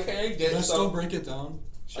mean, I can get Can I still some. break it down?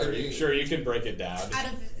 Sure, you can break it down. Out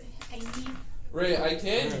of, I need. Ray, I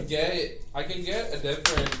can Alright. get a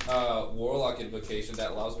different warlock invocation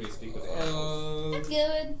that allows me to speak with animals. That's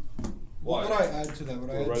good. What would I add to that? Would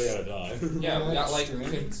I We're add running out of time. Yeah, we got like we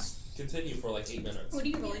strength? can continue for like 8 minutes. What are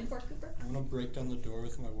you rolling for, Cooper? I want to break down the door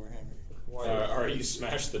with my warhammer. Why? Alright, you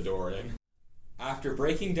smash the door in. After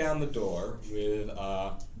breaking down the door with,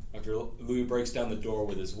 after Louis breaks down the door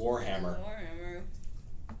with his warhammer,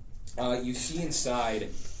 you see inside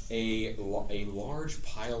a large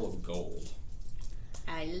pile of gold.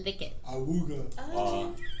 I lick it. Awooga.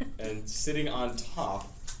 And sitting on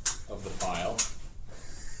top of the pile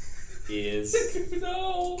is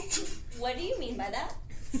No. What do you mean by that?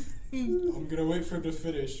 I'm gonna wait for him to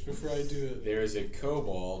finish before I do it. there's a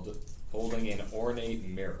kobold holding an ornate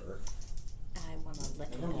mirror. I wanna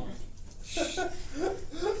lick Never mind. it.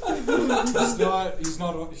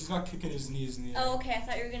 He's not kicking his knees in the air. Oh, okay. I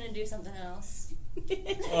thought you were gonna do something else.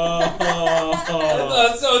 That's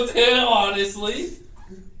so thin, honestly.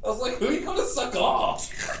 I was like, who are you gonna suck off?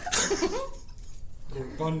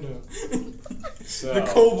 Bunda. So, The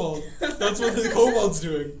kobold. That's what the kobold's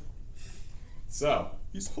doing. so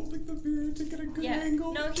He's holding the mirror to get a good Yeah.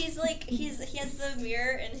 angle. No, he has the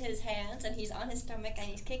mirror in his hands and he's on his stomach and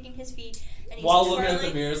he's kicking his feet and he's While twirling, looking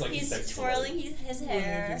at the mirrors like he's he's sexy. twirling his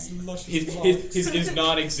hair. His luscious his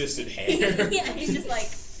non-existent hair. Yeah, he's just like.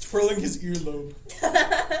 twirling his earlobe.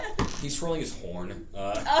 He's twirling his horn.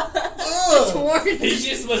 Torn. He's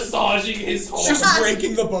just massaging his horn. Just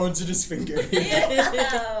breaking the bones in his finger. Ew.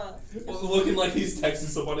 Looking like he's texting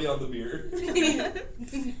somebody on the mirror. You're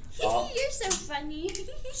so funny.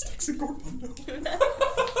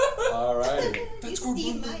 Alright. That's You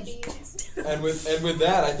steam Gorbundo. my beans. And with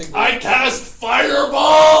that, I think I cast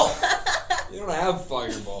fireball! you don't have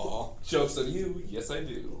fireball. Joke's on you. Yes, I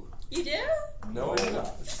do. You do? No, I do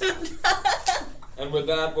not. And with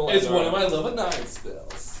that, we'll It's end one our- of my level 9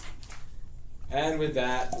 spells. And with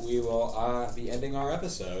that, we will be ending our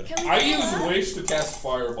episode. Can we I go use up? wish to cast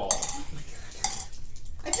fireball.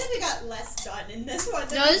 I feel like we got less done in this one.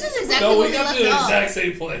 No, this is exactly No, what we we got left to the off. exact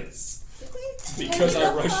same place. Did we? Because Can we I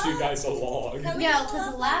go rushed you up? guys along. Can we Yeah, go because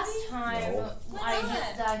up, last maybe? time No. Why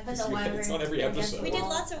not? I put the wyvern It's not every against episode. the We did wall.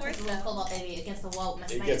 lots of work, The little though. cobalt baby against the wall.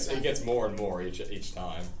 It gets more and more each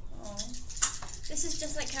time. Aw. This is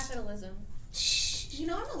just like capitalism. You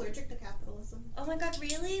know I'm allergic to capitalism. Oh my god,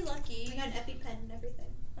 really? I Lucky. got an EpiPen and everything.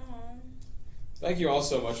 Aw. Thank you all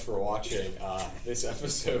so much for watching this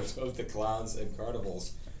episode of the Clowns and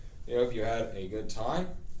Carnivals. We hope you had a good time.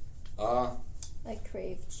 I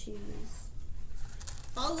crave cheese.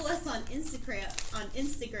 Follow us on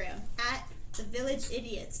Instagram at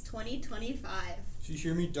TheVillageIdiots2025. If you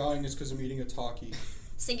hear me dying, it's because I'm eating a talkie.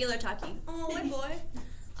 Singular talkie. Oh, white boy.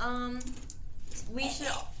 We should.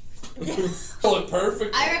 Oh,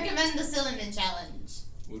 perfect. I recommend the cinnamon challenge.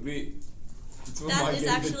 Would we? That is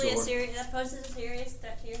actually a serious. That poses a serious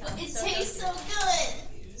threat to your health. It so tastes so don't do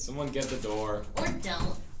good. Someone get the door. Or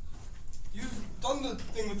don't. You've done the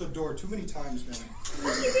thing with the door too many times, man.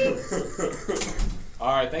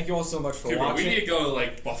 Alright, thank you all so much for Okay, bro, watching. we need to go to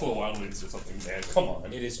like Buffalo Wild Wings or something, man. Come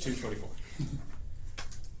on. It is 2:24.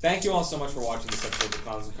 Thank you all so much for watching this episode of the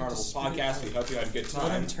Clowns and Carnivals podcast. We hope you had a good What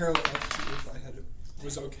time. I'm terrible at if I had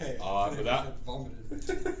was okay. Without- I had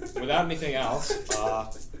vomited. Without anything else,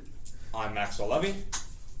 I'm Maxwell Levy.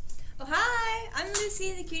 Oh, hi! I'm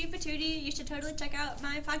Lucy, the cutie patootie. You should totally check out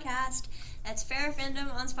my podcast. That's Fair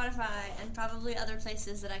Fandom on Spotify and probably other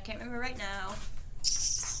places that I can't remember right now.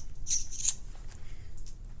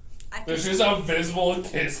 There's just a visible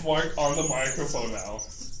kiss mark on the microphone now.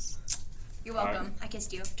 You're welcome. I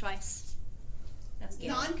kissed you twice. That's good.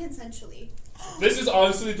 Non-consensually. This is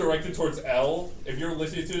honestly directed towards L. If you're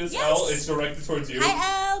listening to this, Yes! L, it's directed towards you.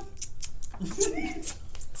 Hi, Elle!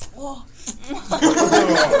 Whoa.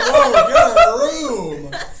 Whoa, get a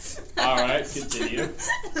room! Alright, continue.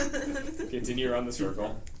 Continue around the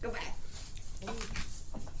circle. Go back.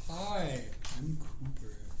 Hi, I'm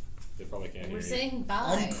Cooper. They probably can't hear We're you. saying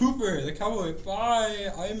bye. I'm Cooper, the cowboy. Bye.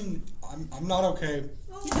 I'm not okay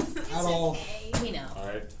at all. Okay. We know.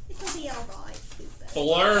 Alright. It'll be alright, Cooper. I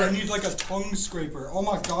Blur. need like a tongue scraper. Oh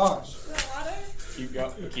my gosh. Water? Keep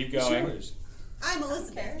going. I'm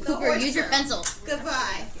Elizabeth. The Cooper, horse use your girl. pencil.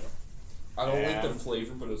 Goodbye. I don't like the And-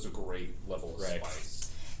 flavor, but it's a great level of Right. spice.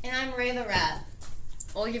 And I'm Ray the Rat.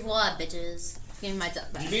 Au revoir, bitches. Give me my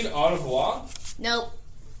duck back. You mean au revoir? Nope.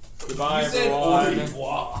 Goodbye, You said au everyone.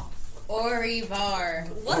 revoir. Au revoir.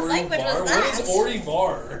 What Au language revoir? was that? What is au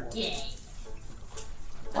revoir? Gay.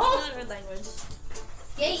 That's not our language.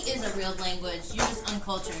 Gay is a real language. You're just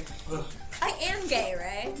uncultured. I am gay,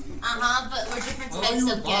 Ray. But we're different I thought types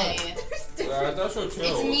you of were gay. That's so chill.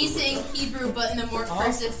 It's me saying Hebrew, but in a more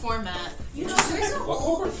cursive format. You know, there's a What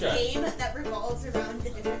whole Cooper said. game that revolves around the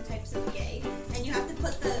different types of gay, and you have to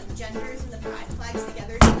put the genders and the pride flags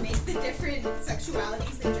together to make the different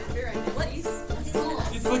sexualities and gender identities. Cool.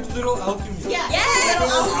 It's like Little Alchemy. Yeah. Yes!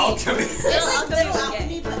 Little alchemy. Alchemy. It's like Little Alchemy, alchemy.